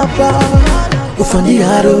Calabar, you from the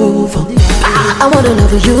Arrow. I wanna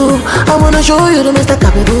love you, I wanna show you the Mr.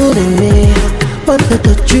 Capable in me. want to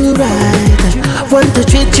touch you right, want to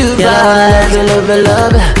treat you right. Girl, I love you,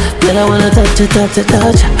 love you. Girl, I wanna touch you, touch you,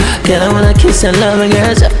 touch you. Girl, I wanna kiss and love and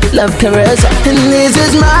caress you, love caress you. And this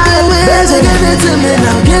is my way. Baby, give it to me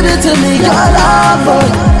now, give it to me, your love.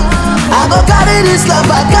 I go carry this love,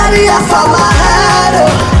 I carry it for my head.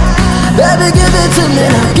 Baby, give it to me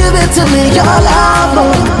now, give it to me, your love.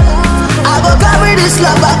 I go carry this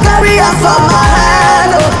love, I carry it for my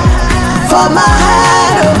head. For my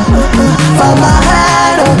head, for my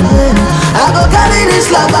head. I go carry this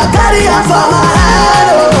love, I carry it for my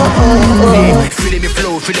head. Feeling me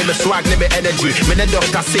flow, feeling me swag, let me energy. When the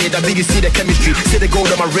doctor said that you see the chemistry, see the gold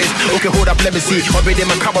on my wrist. Okay, hold up, let me see. Already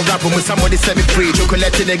my cover rapping with somebody set me free.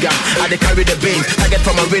 Chocolate nigga, I dey carry the beans. I get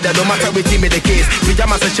from my radar, no matter what team in the case.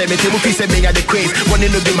 Pyjamas and shame, team piece me at the craze.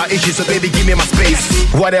 Wanting to be my issue, so baby give me my space.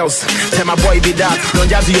 What else? Tell my boy be that. Don't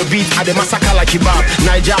jazz your beat, I dey massacre like kebab.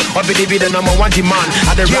 Niger, already be the number one demand.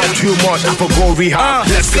 I dey rap too much, I forgo rehab.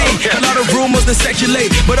 Let's go. A lot of rumors that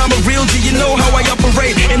speculate, but I'm a real G, you know how I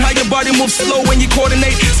operate. And how your body moves slow when you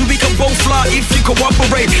coordinate. So we can both fly if you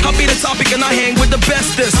cooperate. I'll be the topic and I hang with the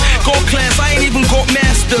bestest. Gold class, I ain't even got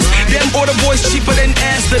masters. Them order boys cheaper than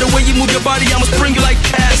Astor. The way you move your body, I'ma spring you like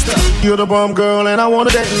pasta. You're the bomb girl and I wanna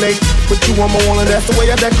detonate. Put you on my wall and that's the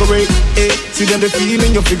way I decorate. See them the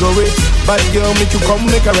feeling you figure it. Bad girl make you come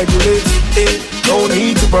make I regulate. No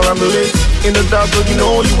need to perambulate. In the dark, girl, you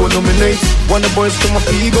know you illuminate. When the boys come up,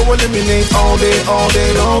 we go eliminate. All day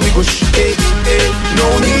long, we go shake.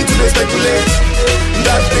 No need to speculate.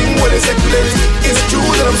 That thing where they circulate. It's true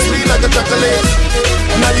that I'm sweet like a chocolate.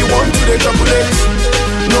 Now you want to the chocolate.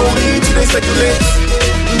 No need to speculate.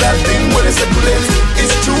 That thing where they circulate.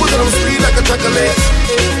 It's true that I'm sweet like a chocolate.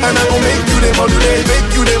 And I gon' make you the modulate, make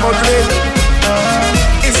you the modulate.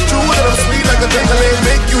 It's true that I'm sweet like a chocolate,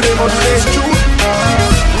 make you the modulate. It's true.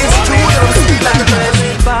 It's true that I'm sweet like a chocolate.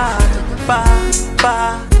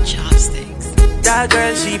 Bad chopsticks. That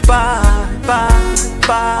girl she bad.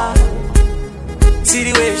 See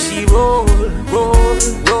the way she roll.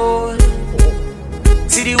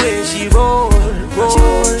 See the way she roll.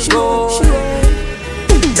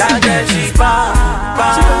 That girl she bad.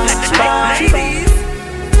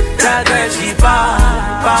 That girl she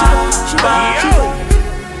bad.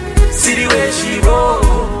 See the way she roll.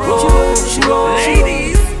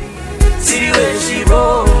 See the way she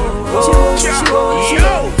roll.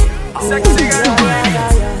 Sexy girl.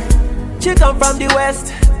 She come from the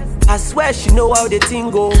west. I swear she know how the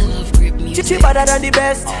thing go. She better than the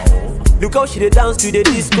best. Look how she dey dance to the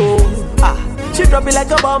disco. She drop it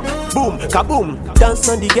like a bomb. Boom, kaboom. Dance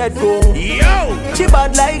on the get-go. She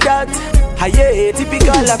bad like that. Yeah,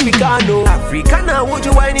 typical Africano. Africana, would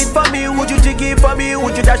you whine it for me? Would you jig it for me?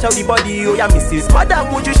 Would you dash out the body? Oh yeah, Mrs.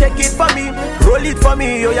 Madam, would you shake it for me? Roll it for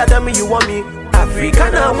me, oh yeah, tell me you want me.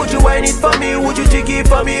 Africana, would you whine it for me? Would you jig it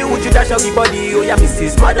for me? Would you dash out the body? Oh yeah,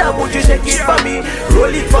 Mrs. Madam, would you shake it for me? Roll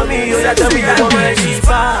it for me, oh yeah, tell me you want me. She's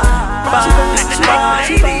bad.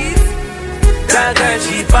 That girl,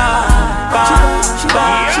 she bad.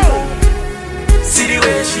 See the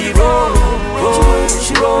way she roll.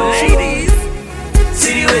 Ladies.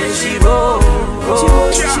 See the way she roll.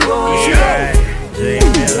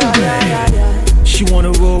 She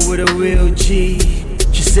wanna roll with a real G.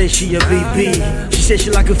 She said she a BB. She said she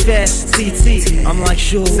like a fast TT. I'm like,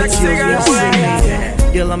 sure, what's your real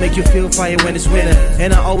scene? Girl, I make you feel fire when it's winter.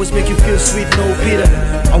 And I always make you feel sweet, no bitter.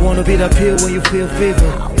 I wanna be that pill when you feel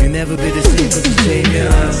fever. You never be the same cause it's J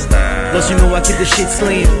Miller. Plus you know I keep the shit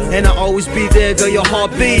clean. And I always be there, girl, your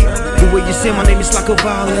heartbeat. The way you say my name is like a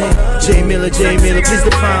violin. J Miller, please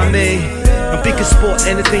define me. I'm picking sport,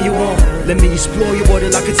 anything you want. Let me explore your body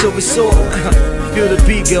like it's a resort. Feel the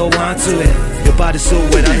beat, girl, wine to it. Your body's so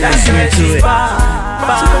wet, I'm like swim to it.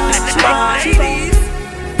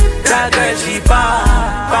 That girl, she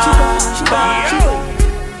bad.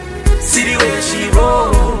 See the way she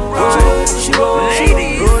roll. See the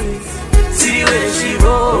way she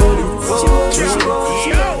roll.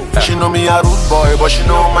 She know me a rude boy, but she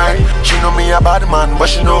know mine. She know me a bad man, but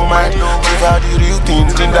she know mine. Give her the real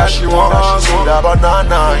things that she want. She that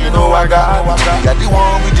banana, you know I got. Got the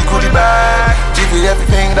one with the goodie bag. Give you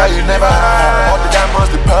everything that you never had. All the diamonds,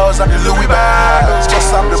 the pearls, and the Louis bags.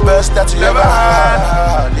 Cause I'm the best that you ever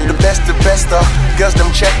had. The best of girls,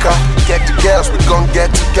 them checker. Get the girls, we gon'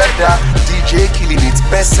 get together. DJ killing it,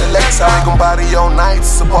 best selector. We gon' party all night,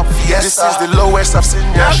 it's a pop fiesta. This is the lowest I've seen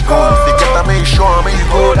Nash go. If you get that, make sure I make you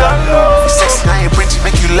go down low. If you sexy and you pretty,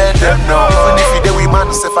 make you let them know. Even if you there with man,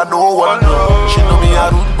 if I know one know. She know me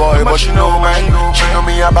a rude boy, but she know mine. She know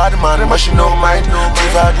me a bad man, but she know mine.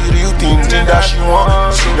 Give her the real things that she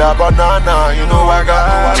want. See that banana, you know I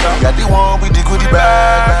got. Got the one with the goodie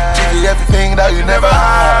bag. get everything that you never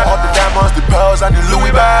had. All the diamonds, the pearls, and the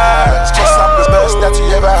Louis bags. Just I'm the best that you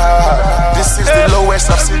ever had. This is the lowest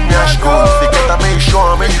I've seen me as go. If you get that, make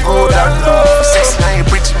sure, make you go down low. If you sexy and you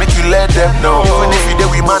pretty, make you let them know. Even if you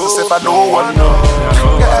there with man, if I don't want no.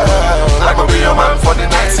 Yeah, I could be your man for the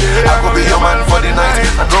night. I could be your man for the night.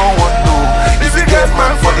 I don't want no. If you get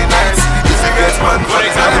man for the night, if you get man for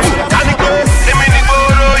the night.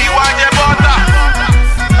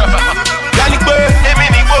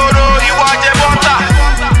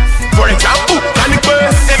 For example,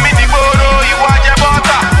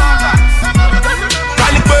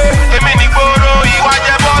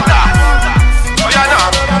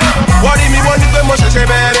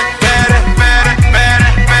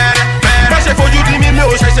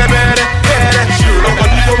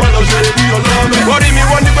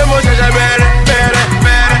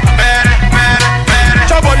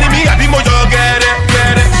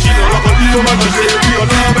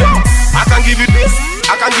 I can give you this,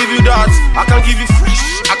 I can give you that, I can give you fish,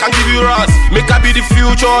 I can give you rats. Make I be the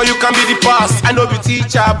future, you can be the past. I know be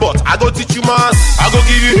teacher, but I go teach you maths. I go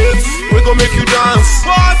give you hits, we go make you dance.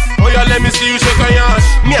 What? Oh yeah, let me see you shake a yash.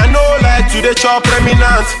 Me I know like to the chop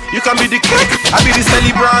preeminent. You can be the cake, I be the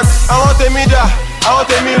celebrant. I want a mida, I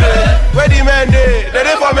want a mire. Where the men dey,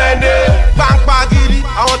 they for men dey. Bang bagiri,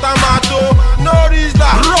 I want a mato. No rizla,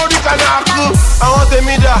 Rodi Kanaku. I want a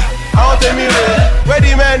mida, I want a mire. Where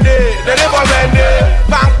the men dey, they for men dey.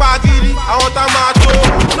 Bang bagiri, I want a mato.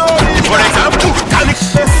 No rizla. For example, Kanik.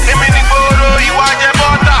 Emini Boro, you are the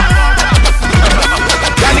butter.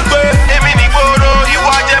 Kanik, Emini Boro, you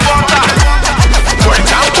are the butter. For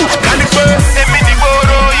example, Kanik, Emini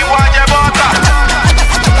Boro, you are the butter.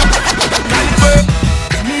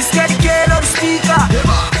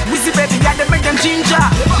 Wizzy baby, yeah, they make them ginger.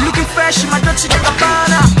 Looking fresh, my Dolce &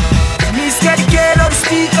 Gabbana. Me scared girl on the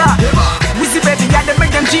speaker. Wizzy baby, yeah, they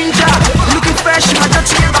make them ginger. Looking fresh, my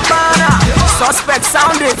Dolce & Gabbana. Suspect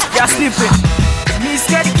sounded, yeah, sleeping. Me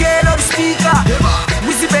scared girl on the speaker.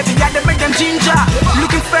 Wizzy baby, yeah, they make them ginger.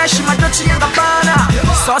 Looking fresh, my Dolce & Gabbana.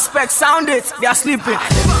 Suspect sounded, yeah, sleeping.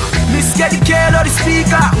 Me scared girl on the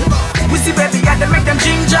speaker. Wizzy baby, yeah, they make them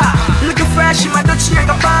ginger. Looking fresh, my Dolce &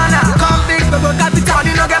 Gabbana. Come big, but go capital,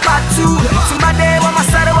 you know get back to. Somebody want my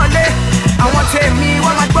side of I want to take me,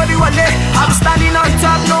 want my body one day. I'll be standing on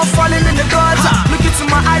top, no falling in the gutter. Look into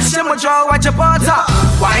my eyes, share my jaw, watch your butter.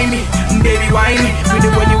 Why me, baby, why me? With the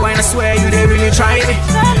way you whine, I swear you they really try me.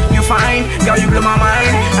 You fine, girl, you blow my mind.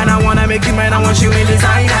 And I wanna make you mine, I want you in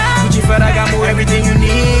designer. Gucci Ferragamo, everything you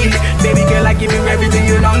need. Baby girl, I give you everything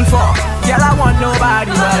you long for. Girl, I want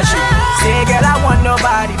nobody but you. Say, girl, I want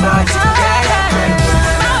nobody but you. Yeah, yeah.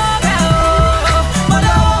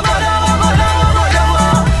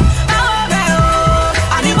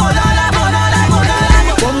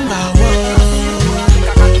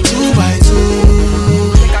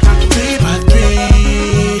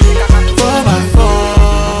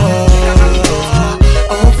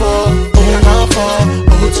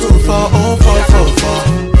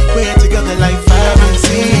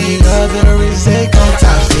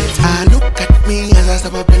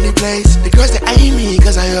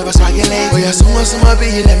 Summer be,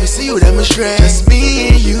 let me see you demonstrate. Just me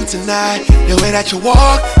and you tonight. The way that you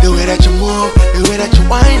walk, the way that you move, the way that you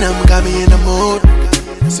whine, got me in the mood.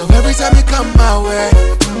 So every time you come my way,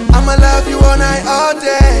 I'ma love you all night, all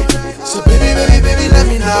day. So baby, baby, baby, let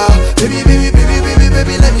me know. Baby, baby, baby, baby,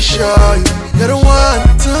 baby, let me show you. You're the one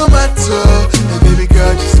to my two. And baby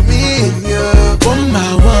girl, just me and you. One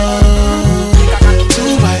by one,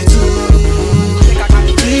 two by two,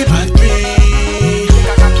 three by three,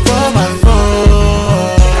 four by four.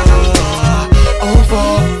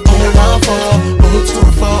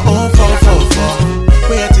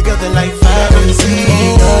 Like 5 and 6.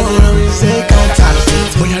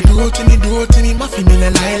 Boy, I do it to me, my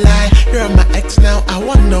female lie. You're my ex now, I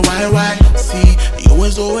wonder why. See, you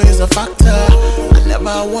was always a factor. I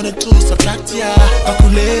never wanted to subtract ya.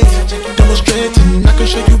 Calculate, demonstrating, I can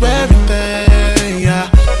show you everything. Yeah,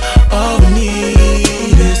 all we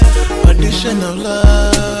need is additional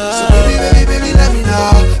love. So baby, baby, baby, let me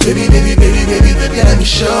know. Baby, baby, baby, baby, baby, let me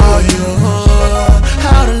show you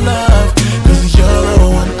how to love. Cause you're the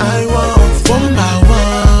one I want. One by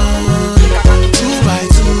one, two by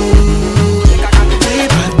two, three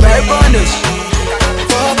by three,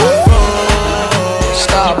 four by four.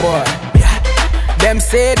 Starboy, yeah. Them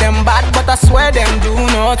say them bad, but I swear them do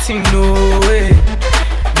nothing, no way.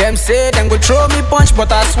 Them say them go throw me punch,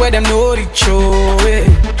 but I swear them no reach, oh way.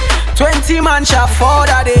 20 man shall fall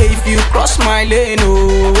that day if you cross my lane,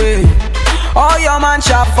 no way. All your man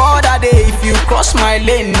shall for that day. If you cross my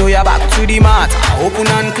lane, no, you're back to the mat. Open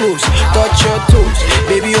and close, touch your toes.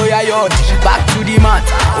 Baby, oh yeah, yod. Back to the mat.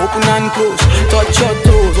 Open and close, touch your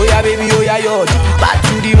toes. Oh yeah, baby, oh yeah, yod. Back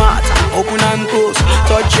to the mat. Open and close,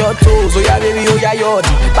 touch your toes. Oh yeah, baby, oh yeah, yod.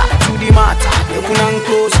 Back to the mat. Open and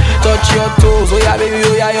close, touch your toes. Oh yeah, baby,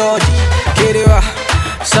 oh yeah, yod. Kerewa,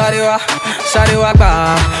 sarewa, sarewa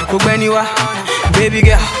ba, kugbeniwa, baby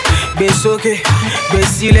girl. Besoke,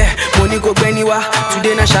 besile, money go beniwa.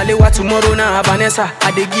 Today na Shalewa, tomorrow na Vanessa.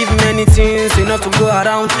 I dey give many things enough to go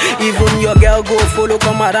around. Even your girl go follow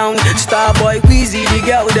come around. Starboy, Queasy, the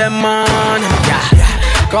girl them man.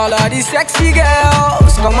 Yeah. Call all the sexy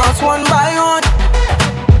girls, come out one by one.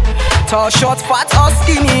 Tall, short, fat or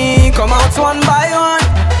skinny, come out one by one.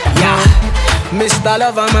 Yeah. Mr.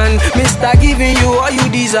 Loverman, Mr. giving you all you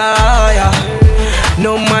desire.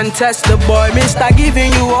 No man test the boy, Mr.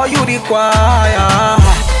 giving you all you require.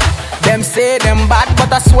 Them say them bad,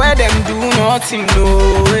 but I swear them do nothing,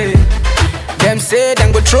 no way. Them say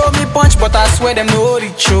them go throw me punch, but I swear them no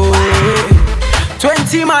reach, way.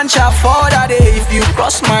 20 man shall fall that day if you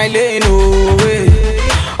cross my lane, no way.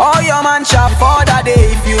 All your man shall fall that day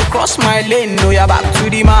if you cross my lane, no, you're back to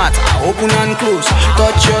the mat. Open and close,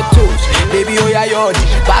 touch your toes. Baby, oh yeah, yod.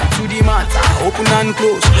 Back to the mat. Open and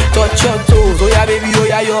close, touch your toes. Oh yeah, baby, oh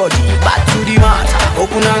yeah, yod. Back to the mat.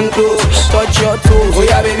 Open and close, touch your toes. Oh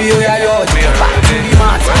yeah, baby, oh yeah, yod. Back to the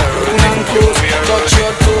mat. Open and close, touch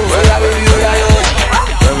your toes. Oh yeah, baby, oh yeah, yod.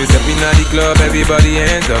 When we step in at the club, everybody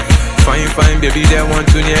hands up. Fine, fine, baby, they want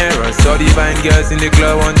to near us. All the fine girls in the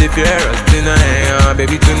club want to fear us. Tonight,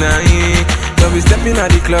 baby, tonight. When we step in at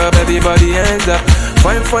the club, everybody hands up.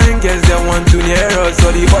 Fine, fine girls, they want to near us. All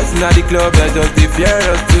the boys in the club, they just they fear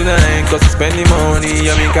us tonight. Cause we spend the money,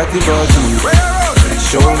 I mean, got the bottle.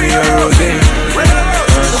 Show me a rose,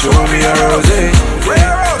 show me a rose,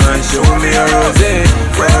 show me a rose, show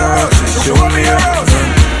me a rose, show me a rose.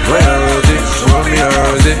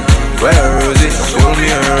 Where is it? Show me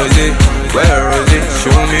a rose. Where is it?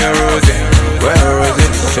 Show me a rose. Where is it?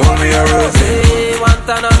 Show me a rose. Hey,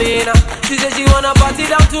 Guantanamera. She said she wanna party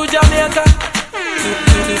down to Jamaica.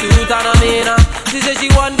 To Tanamera. She said she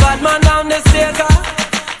want bad man down the staker.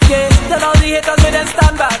 Yeah, tell all the haters me then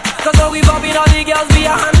stand back. Cause how we popping all the girls be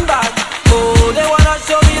a handbag. Oh, they wanna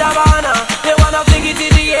show me the banana. They wanna fling it in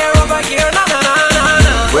the air over here. Na na na na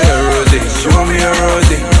na. Where is it? Show me a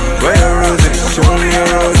rose. Where is it? Show me a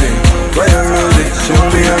rose. Where is it? Show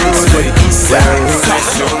me a rose. Where is it?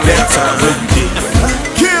 Show me a rose.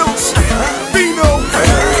 Kills, Bino,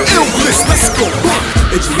 Illbliss, let's go.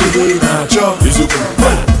 Ejimihi na yo, Izuku.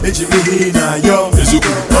 Ejimihi na yo,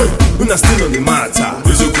 Izuku. Una still on the matter,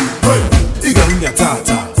 Izuku. Iga unya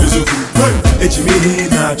tata, Izuku. Ejimihi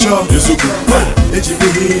na yo, Izuku.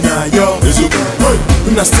 Ejimihi na yo, Izuku.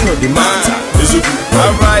 Una still on the matter, Izuku.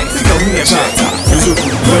 Alright, Iga unya tata, Izuku.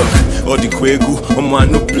 All the kwegu,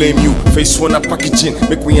 man no blame you. Face one a packaging,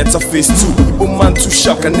 make me enter phase 2. People man too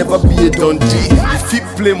sharp can never be a Dundee. If he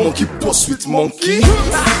play monkey, boss with monkey.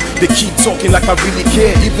 They keep talking like I really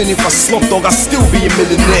care. Even if I slump, dog, I still be a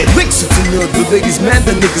millionaire. Licks it to me, the ladies, man,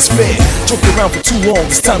 the niggas fair. Joke around for too long,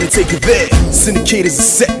 it's time to take it there. Syndicators are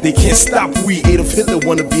set, they can't stop. We Adolf Hitler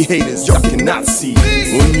wanna be haters, y'all cannot see.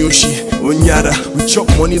 Onyoshi, Onyada, we chop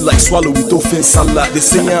money like swallow with offense salad. They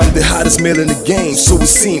say I'm the hottest male in the game, so it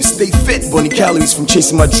seems. Stay fit, burning calories from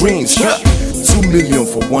chasing my dreams. 2 million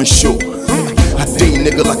for one show. I date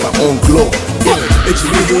nigga like I own glow.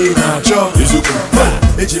 Ejimihi na yo, Izuku.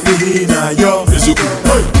 Ejimihi na yo, Izuku.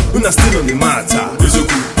 Una still on the matter,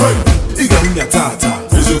 Izuku. Iga unya tata,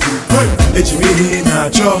 Izuku. Ejimihi na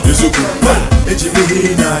yo, Izuku.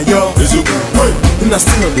 Ejimihi na yo, Izuku. Una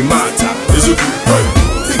still on the matter, Izuku.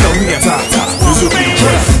 Iga unya tata, Izuku.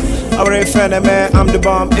 I'm friend, man, I'm the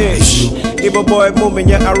bomb-ish. Evil boy moving,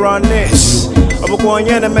 yeah, I run this. I'm going,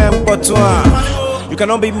 yeah, man, but you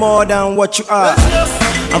cannot be more than what you are.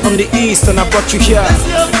 I'm from the east and I brought you here.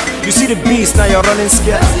 You see the beast, now you're running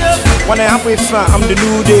scared. When I halfway flat, I'm the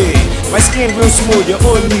new day. My skin real smooth, you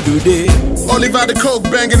all me do day. Oliver the coke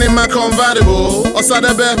banging in my convertible.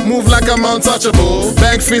 Osadebe move like I'm untouchable.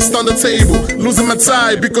 Bang fist on the table, losing my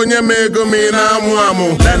tie. Bikonye mego me na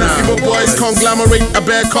amu. People boys conglomerate, I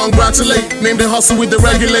better congratulate. Name the hustle with the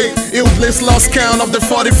regulate. Illbliss lost count of the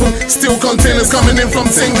 40 foot. Still containers coming in from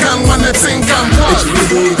Tinkan. One that Tinkan.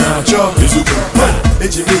 Ejimihi na yo, Izuku.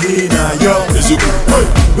 Ejimihi na yo, Izuku.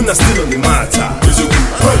 Una still on the matter, Izuku.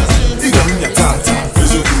 Iga unya tata,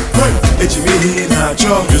 Izuku. Ejimihi na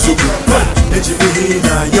yo, Izuku. Ejimihi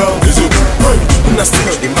na yo, Izuku. Una still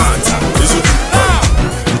on the matter, Izuku.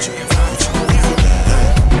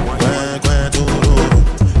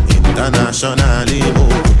 Internationally,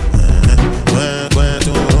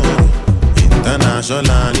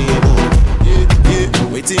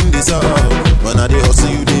 waiting this up. When I dey hustle,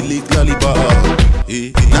 you dey lick lollipop.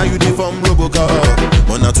 Now you dey from Robocop,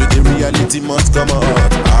 but now to the reality must come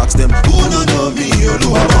out. Ask them who no know me,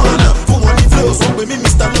 Oluwawana. For money flows, one way me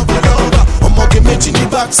Mr. Lover. Ọmọ ke méjì ní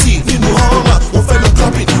backseat nínú Hummer. Wọ́n fẹ́ lọ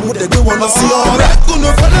clubbing, wọ́n dẹ̀ gbé wọn lọ sí ọ̀rẹ́. Kùnú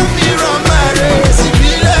follow me run my race.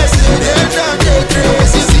 Ìbílẹ̀ ṣe dé down dey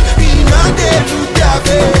crazy. See me now dey look their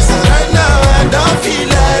face. And right now I don't feel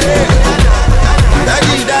like it.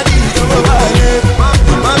 Daddy, daddy, come over here.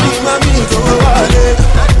 Mommy, mommy, come over here.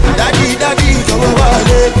 Daddy, daddy, come over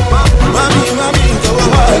here. Mommy, mommy, come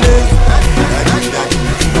over here. Daddy,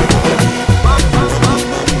 daddy.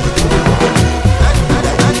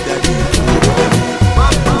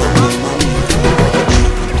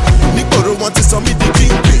 Nígboro wọn ti sọ mí di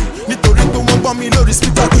kíngì nítorí pé wọ́n gbọ́ mi lórí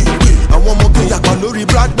spíkà gbìngbìn. Àwọn ọmọ kan yàgbà lórí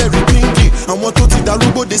Blackberry pinky. Àwọn tó ti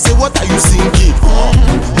darúgbó dey say what are you singing?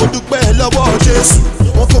 Mo dúpẹ́ lọ́wọ́ Jésù.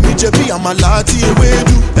 Wọ́n kó mi jẹ bí àmàlà àti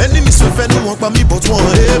ewédú. Enemies fẹ́fẹ́ ní wọ́n pa mí but wọ́n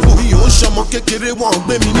ébù. Mi ò ń ṣọmọ kékeré wọ́n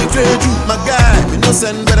gbé mi ní krédù. My guy, we no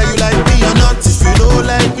send whether you like me or not. If you no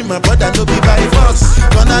like me, my brother no be by force.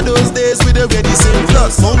 Gone are those days we dey wear the same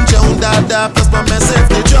clothes. Mo ń jẹun dáadáa plus by myself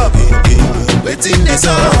dey chop. Wetin dey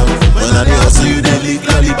sup? When I dey hustle you dey lick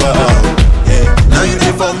lollipop. Now you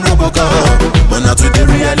dey from Robocop, but now to the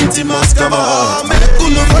reality must come out. Make you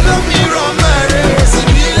no follow me run my race. It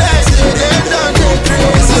be like say they done dey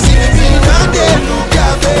crazy. See me now dey look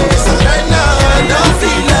their face. And right now I don't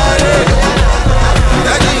feel like it.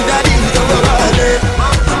 Daddy, daddy, come over here.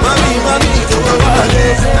 Mommy, mommy, come over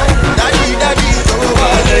here. Daddy, daddy, come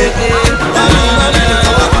over here. Mommy, mommy,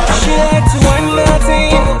 come over here. She like to wind that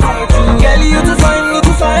thing. Girl, you to find me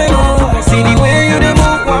to find. I see the way you dey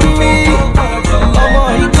move on me.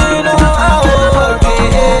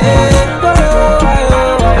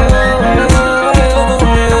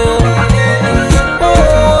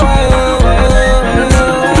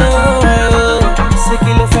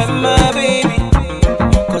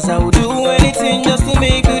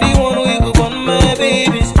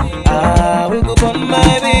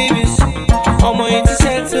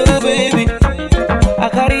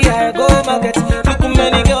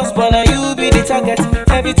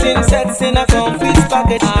 Everything sets in a complete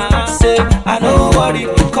package. Say, I know worry,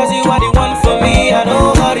 cause you are the one for me. I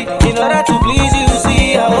know hurry, in order to please you.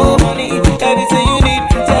 See, I owe money, everything you need.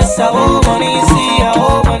 Just I owe money, see, I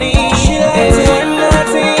owe money. She likes to find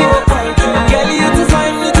nothing. Girl, you to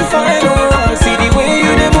find me to find. Oh, see the way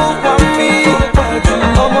you dey move on me.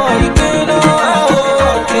 Oh, more you can know.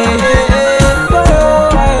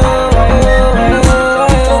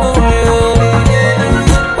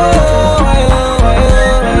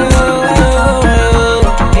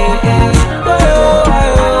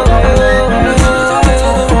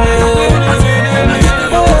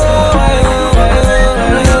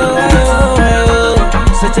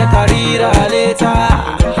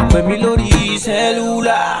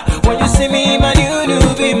 When you see me, my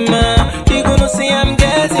new be man, you gonna see I'm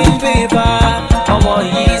getting paper. I'm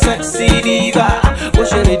a sexy diva.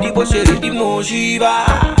 What's your lady, Mojiva?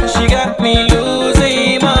 She got me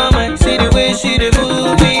losing my mind. See the way she dey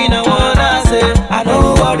move me, now wanna say I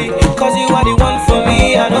know worry, cause you are the one for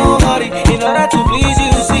me. I know hurry, in order to please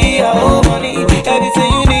you. See, I owe money,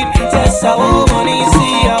 everything you need. Yes, I owe money,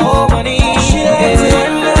 see, I owe money. She likes to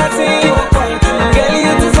find nothing. Girl,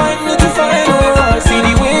 you to find me to find. Oh, see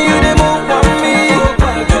the way you dey move on me.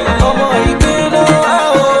 Oh, more you can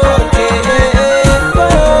know.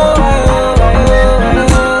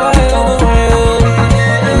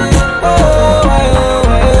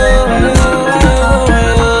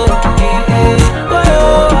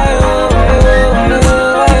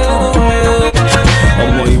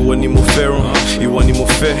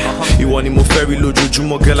 Ìwọ ni mo fẹ́ rí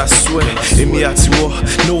lójoojúmọ́, girl, I swear. Èmi àti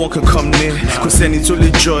wọ́, no one can come near. Kò sẹ́ni tó lè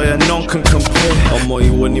jọ ẹ, none can compare. Ọmọ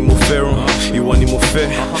ìwọ ni mo fẹ́ràn, ìwọ ni mo fẹ́.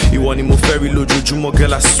 Ìwọ ni mo fẹ́ rí lójoojúmọ́,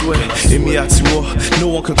 girl, I swear. Èmi àti wọ́, no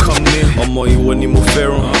one can come near. Ọmọ ìwọ ni mo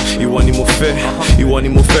fẹ́ràn, ìwọ ni mo fẹ́. Ìwọ ni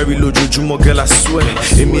mo fẹ́ rí lójoojúmọ́, girl, I swear.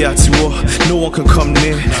 Èmi àti wọ́, no one can come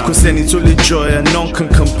near. Kò sẹ́ni tó lè jọ ẹ, none can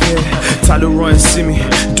compare. Ta ló rán ẹ sí mi?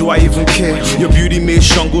 Do I even care? Your beauty made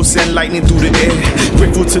Shango send lightning through the air.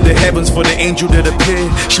 Grateful to the heavens for the angel that appeared.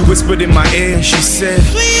 She whispered in my ear, she said,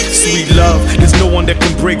 sweet love, there's no one that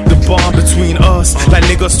can break the bond between us. Like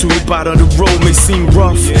niggas to it out on the road may seem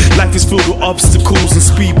rough. Life is filled with obstacles and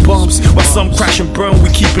speed bumps. While some crash and burn, we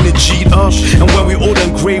keeping it G'd up. And when we old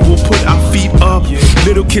and gray, we'll put our feet up.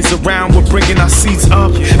 Little kids around, we're bringing our seats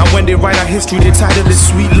up. And when they write our history, they title it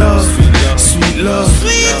Sweet Love. Sweet love,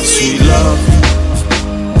 sweet love.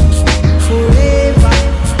 Forever.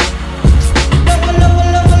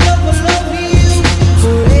 Love you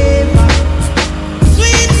forever.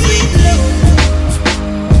 Sweet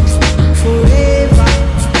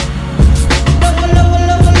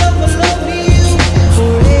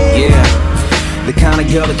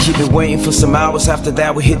for some hours. After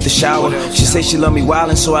that we hit the shower. She say she love me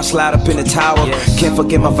wildin', so I slide up in the tower. Can't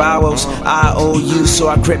forget my vowels, I owe you, so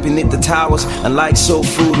I crept and hit the towers. Unlike soul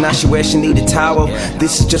food, now she wear she need a towel.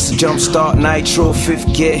 This is just a jump start, nitro,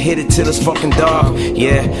 fifth gear, hit it till it's fucking dark.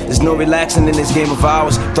 Yeah, there's no relaxing in this game of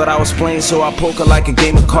ours. Thought I was playing, so I poke her like a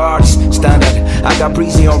game of cards. Standard, I got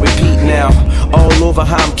Breezy on repeat now. All over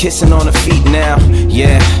how I'm kissing on her feet now.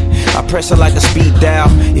 Yeah, I press her like a speed dial.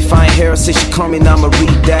 If I ain't hear her say she coming, I'ma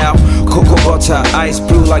redial. Cocoa butter, ice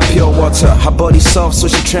brew like pure water. Her body soft, so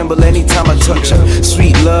she tremble anytime I touch her.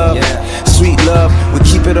 Sweet love, we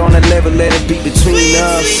keep it on a level, let it be between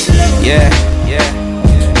us. Yeah, yeah.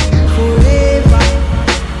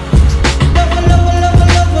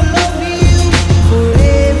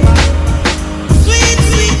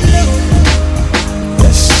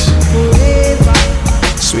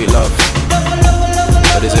 Sweet love.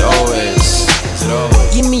 But is it always?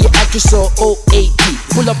 Give me an actress or OAP.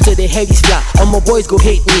 Pull up to the heavy slot, all my boys go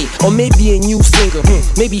hate me. Or maybe a new single,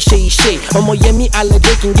 maybe Shay Shay. Or my Yemi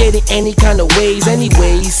Alade can get it any kind of ways.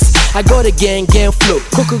 Anyways, I got a gang flow,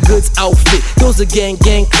 Cocoa Goods outfit, those are gang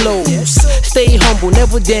clothes. Stay humble,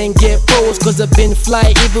 never then get pros, cause I've been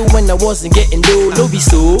fly even when I wasn't getting low. No be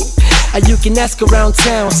so. You can ask around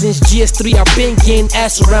town, since GS3 I've been getting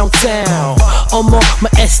ass around town. My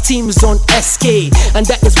S team is on SK, and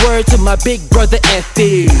that is word to my big brother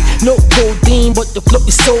FA. No codeine, but the flow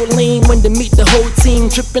is so lean. When they meet the whole team,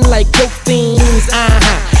 tripping like coke things.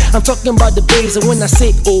 I'm talking about the babes, and when I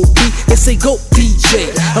say OB, they say go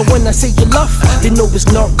DJ. And when I say you love, they know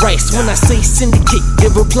it's not right. When I say syndicate,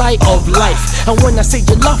 they reply of life. And when I say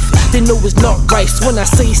you love, they know it's not right. When I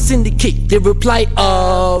say syndicate, they reply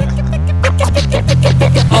of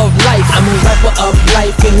life. I'm a rapper of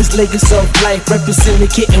life, and it's Lagos of life. Represent the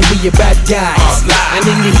kid and we a bad guys. And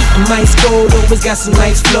in the heat of my skull, always got some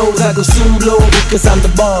nice flows. I go soon blow because I'm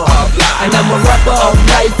the bomb. And I'm a rapper of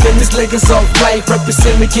life, and it's Lagos of life.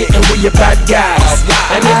 Represent the kid and we a bad guys.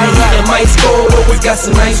 And in the heat of my skull, always got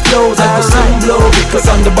some nice flows. I go soon blow because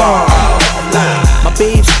I'm the bomb. My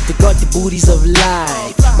babes, they got the booties of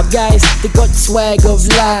life. My guys, they got the swag of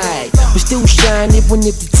life. We still shine even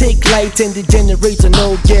if they take light, and the generator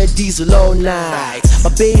no get diesel all night. My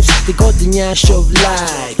babes, they got the nyash of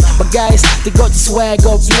life. My guys, they got the swag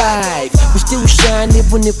of life. We still shine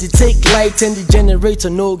even if they take light, and the generator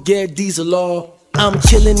no get diesel all. I'm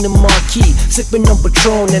chillin' in the marquee, sippin' on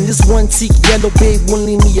Patron, and this one teak yellow babe won't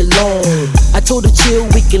leave me alone. I told her chill,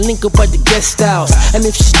 we can link up at the guest house, and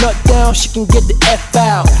if she's not down, she can get the F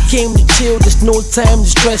out. Came to chill, there's no time to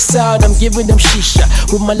stress out. I'm giving them shisha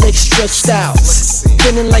with my legs stretched out,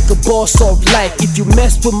 feeling like a boss of life. If you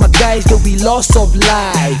mess with my guys, you'll be lost of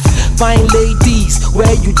life. Fine ladies,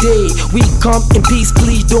 where you day? We come in peace,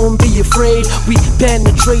 please don't be afraid. We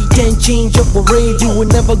penetrate and change your parade. You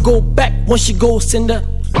will never go back once you go syndicate.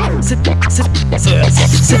 I'm a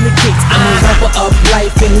rapper of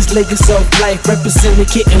life, and it's Lagos of life. Represent the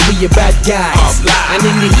kid and we a bad guys. And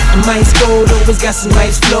in the heat of my skull, always got some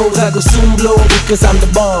nice flows. I go soon blow because I'm the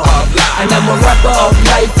bomb. And I'm a rapper of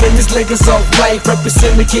life, and it's Lagos of life.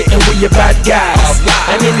 Represent the kid and we a bad guys.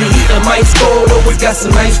 And in the heat of my skull, always got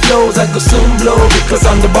some nice flows. I go soon blow because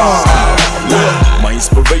I'm the bomb. My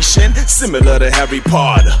inspiration, similar to Harry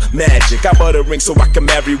Potter. Magic, I butter ring so I can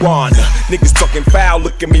marry Wanda. Niggas talking foul,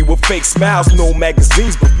 look at me with fake smiles. No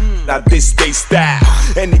magazines, but now this they style.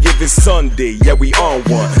 Any given Sunday, yeah, we on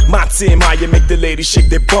one. My team, how you make the ladies shake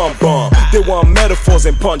their bum bum. They want metaphors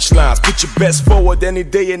and punchlines. Put your best forward any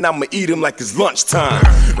day, and I'ma eat them like it's lunchtime.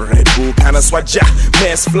 Red Bull kinda swagja,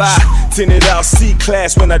 man's fly. Tinted out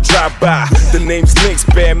C-class when I drive by. The name's Links,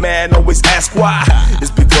 bad man, always ask why.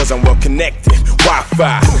 It's because I'm well connected.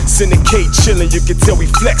 Wi-Fi, syndicate chillin', you can tell we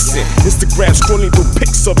flexin'. Instagram scrolling through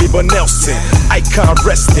pics of Eva Nelson. Icon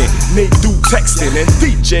resting, Nate do texting, and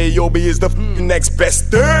DJ Obi is the next best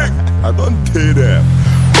thing. I done did that.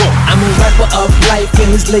 I'm a rapper of life, and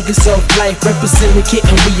it's Lagos of life. Represent the kid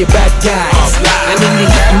and we a bad guys. And in the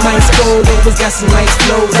heat of my skull, always got some nice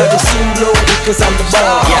flows. I go soon blow because I'm the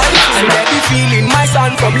bomb. And I be feeling my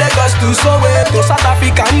son from Lagos to Soweto. South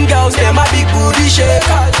African girls, them a big booty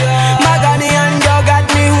shaker. My Ghanaian girl got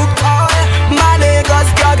me hooked. My Lagos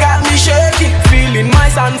girl got me shaking. Feeling my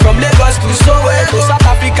son from Lagos to Soweto. South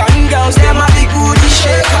African girls, them a big booty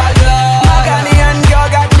shaker. My Ghanaian girl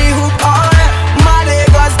got me hooked. My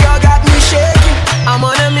Lagos girl got me shaking. I'm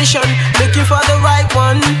on a mission, looking for the right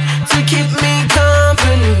one to keep me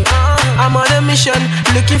company. I'm on a mission,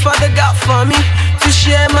 looking for the God for me to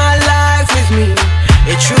share my life with me.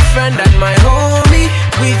 A true friend and my homie.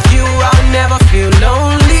 With you I'll never feel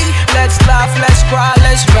lonely. Let's laugh, let's cry,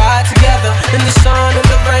 let's ride together. In the sun and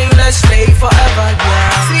the rain, let's stay forever,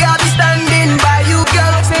 yeah. See how we stand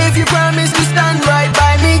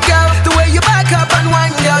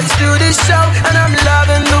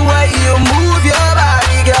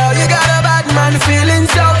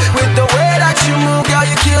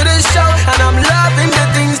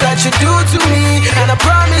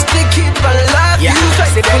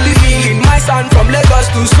son from Lagos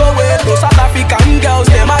to Soweto. South African girls,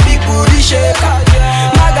 them a big booty shaker.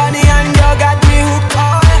 My Ghanaian girl got me hooked.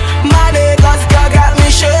 My Lagos girl got me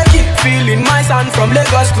shaking. Feeling my son from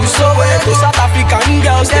Lagos to Soweto. South African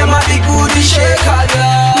girls, them a big booty shaker.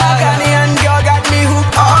 My Ghanaian girl got me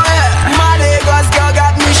hooked. My Lagos girl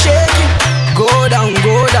got me shaking. Go down,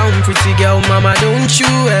 pretty girl, mama, don't you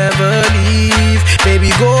ever leave. Baby,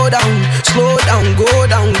 go down, slow down,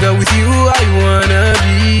 girl, with you I wanna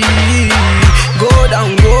be. Go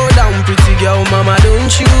down, pretty girl, mama,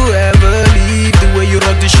 don't you ever leave. The way you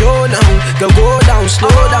rock the show now, girl, go down, slow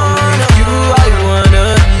down, with you I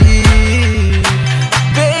wanna be.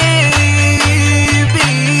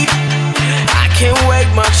 Baby, I can't wait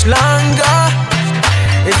much longer.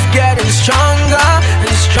 It's getting stronger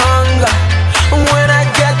and stronger. When I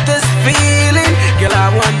get this feeling, girl, I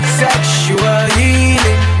want sexual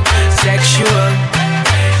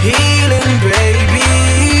healing, baby.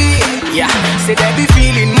 Yeah, say they be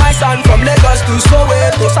feeling my son from Lagos to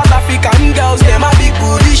Soweto. South African girls, them a big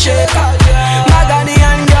booty shaker. My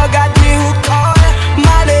Ghanaian girl got me hooked.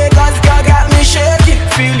 My Lagos girl got me shaking.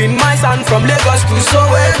 Feeling my son from Lagos to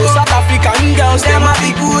Soweto. South African girls, them a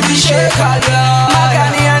big booty shaker. My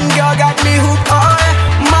Ghanaian girl got me hooked.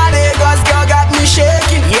 My Lagos girl got me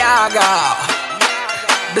shaking. Yeah, girl.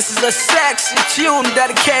 This is a sexy tune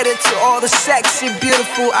dedicated to all the sexy,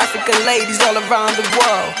 beautiful African ladies all around the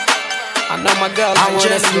world. I know my girls I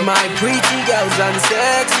wanna see my pretty girls and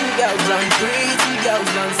sexy girls and pretty girls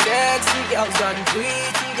and sexy girls and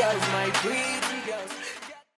pretty girls, my pretty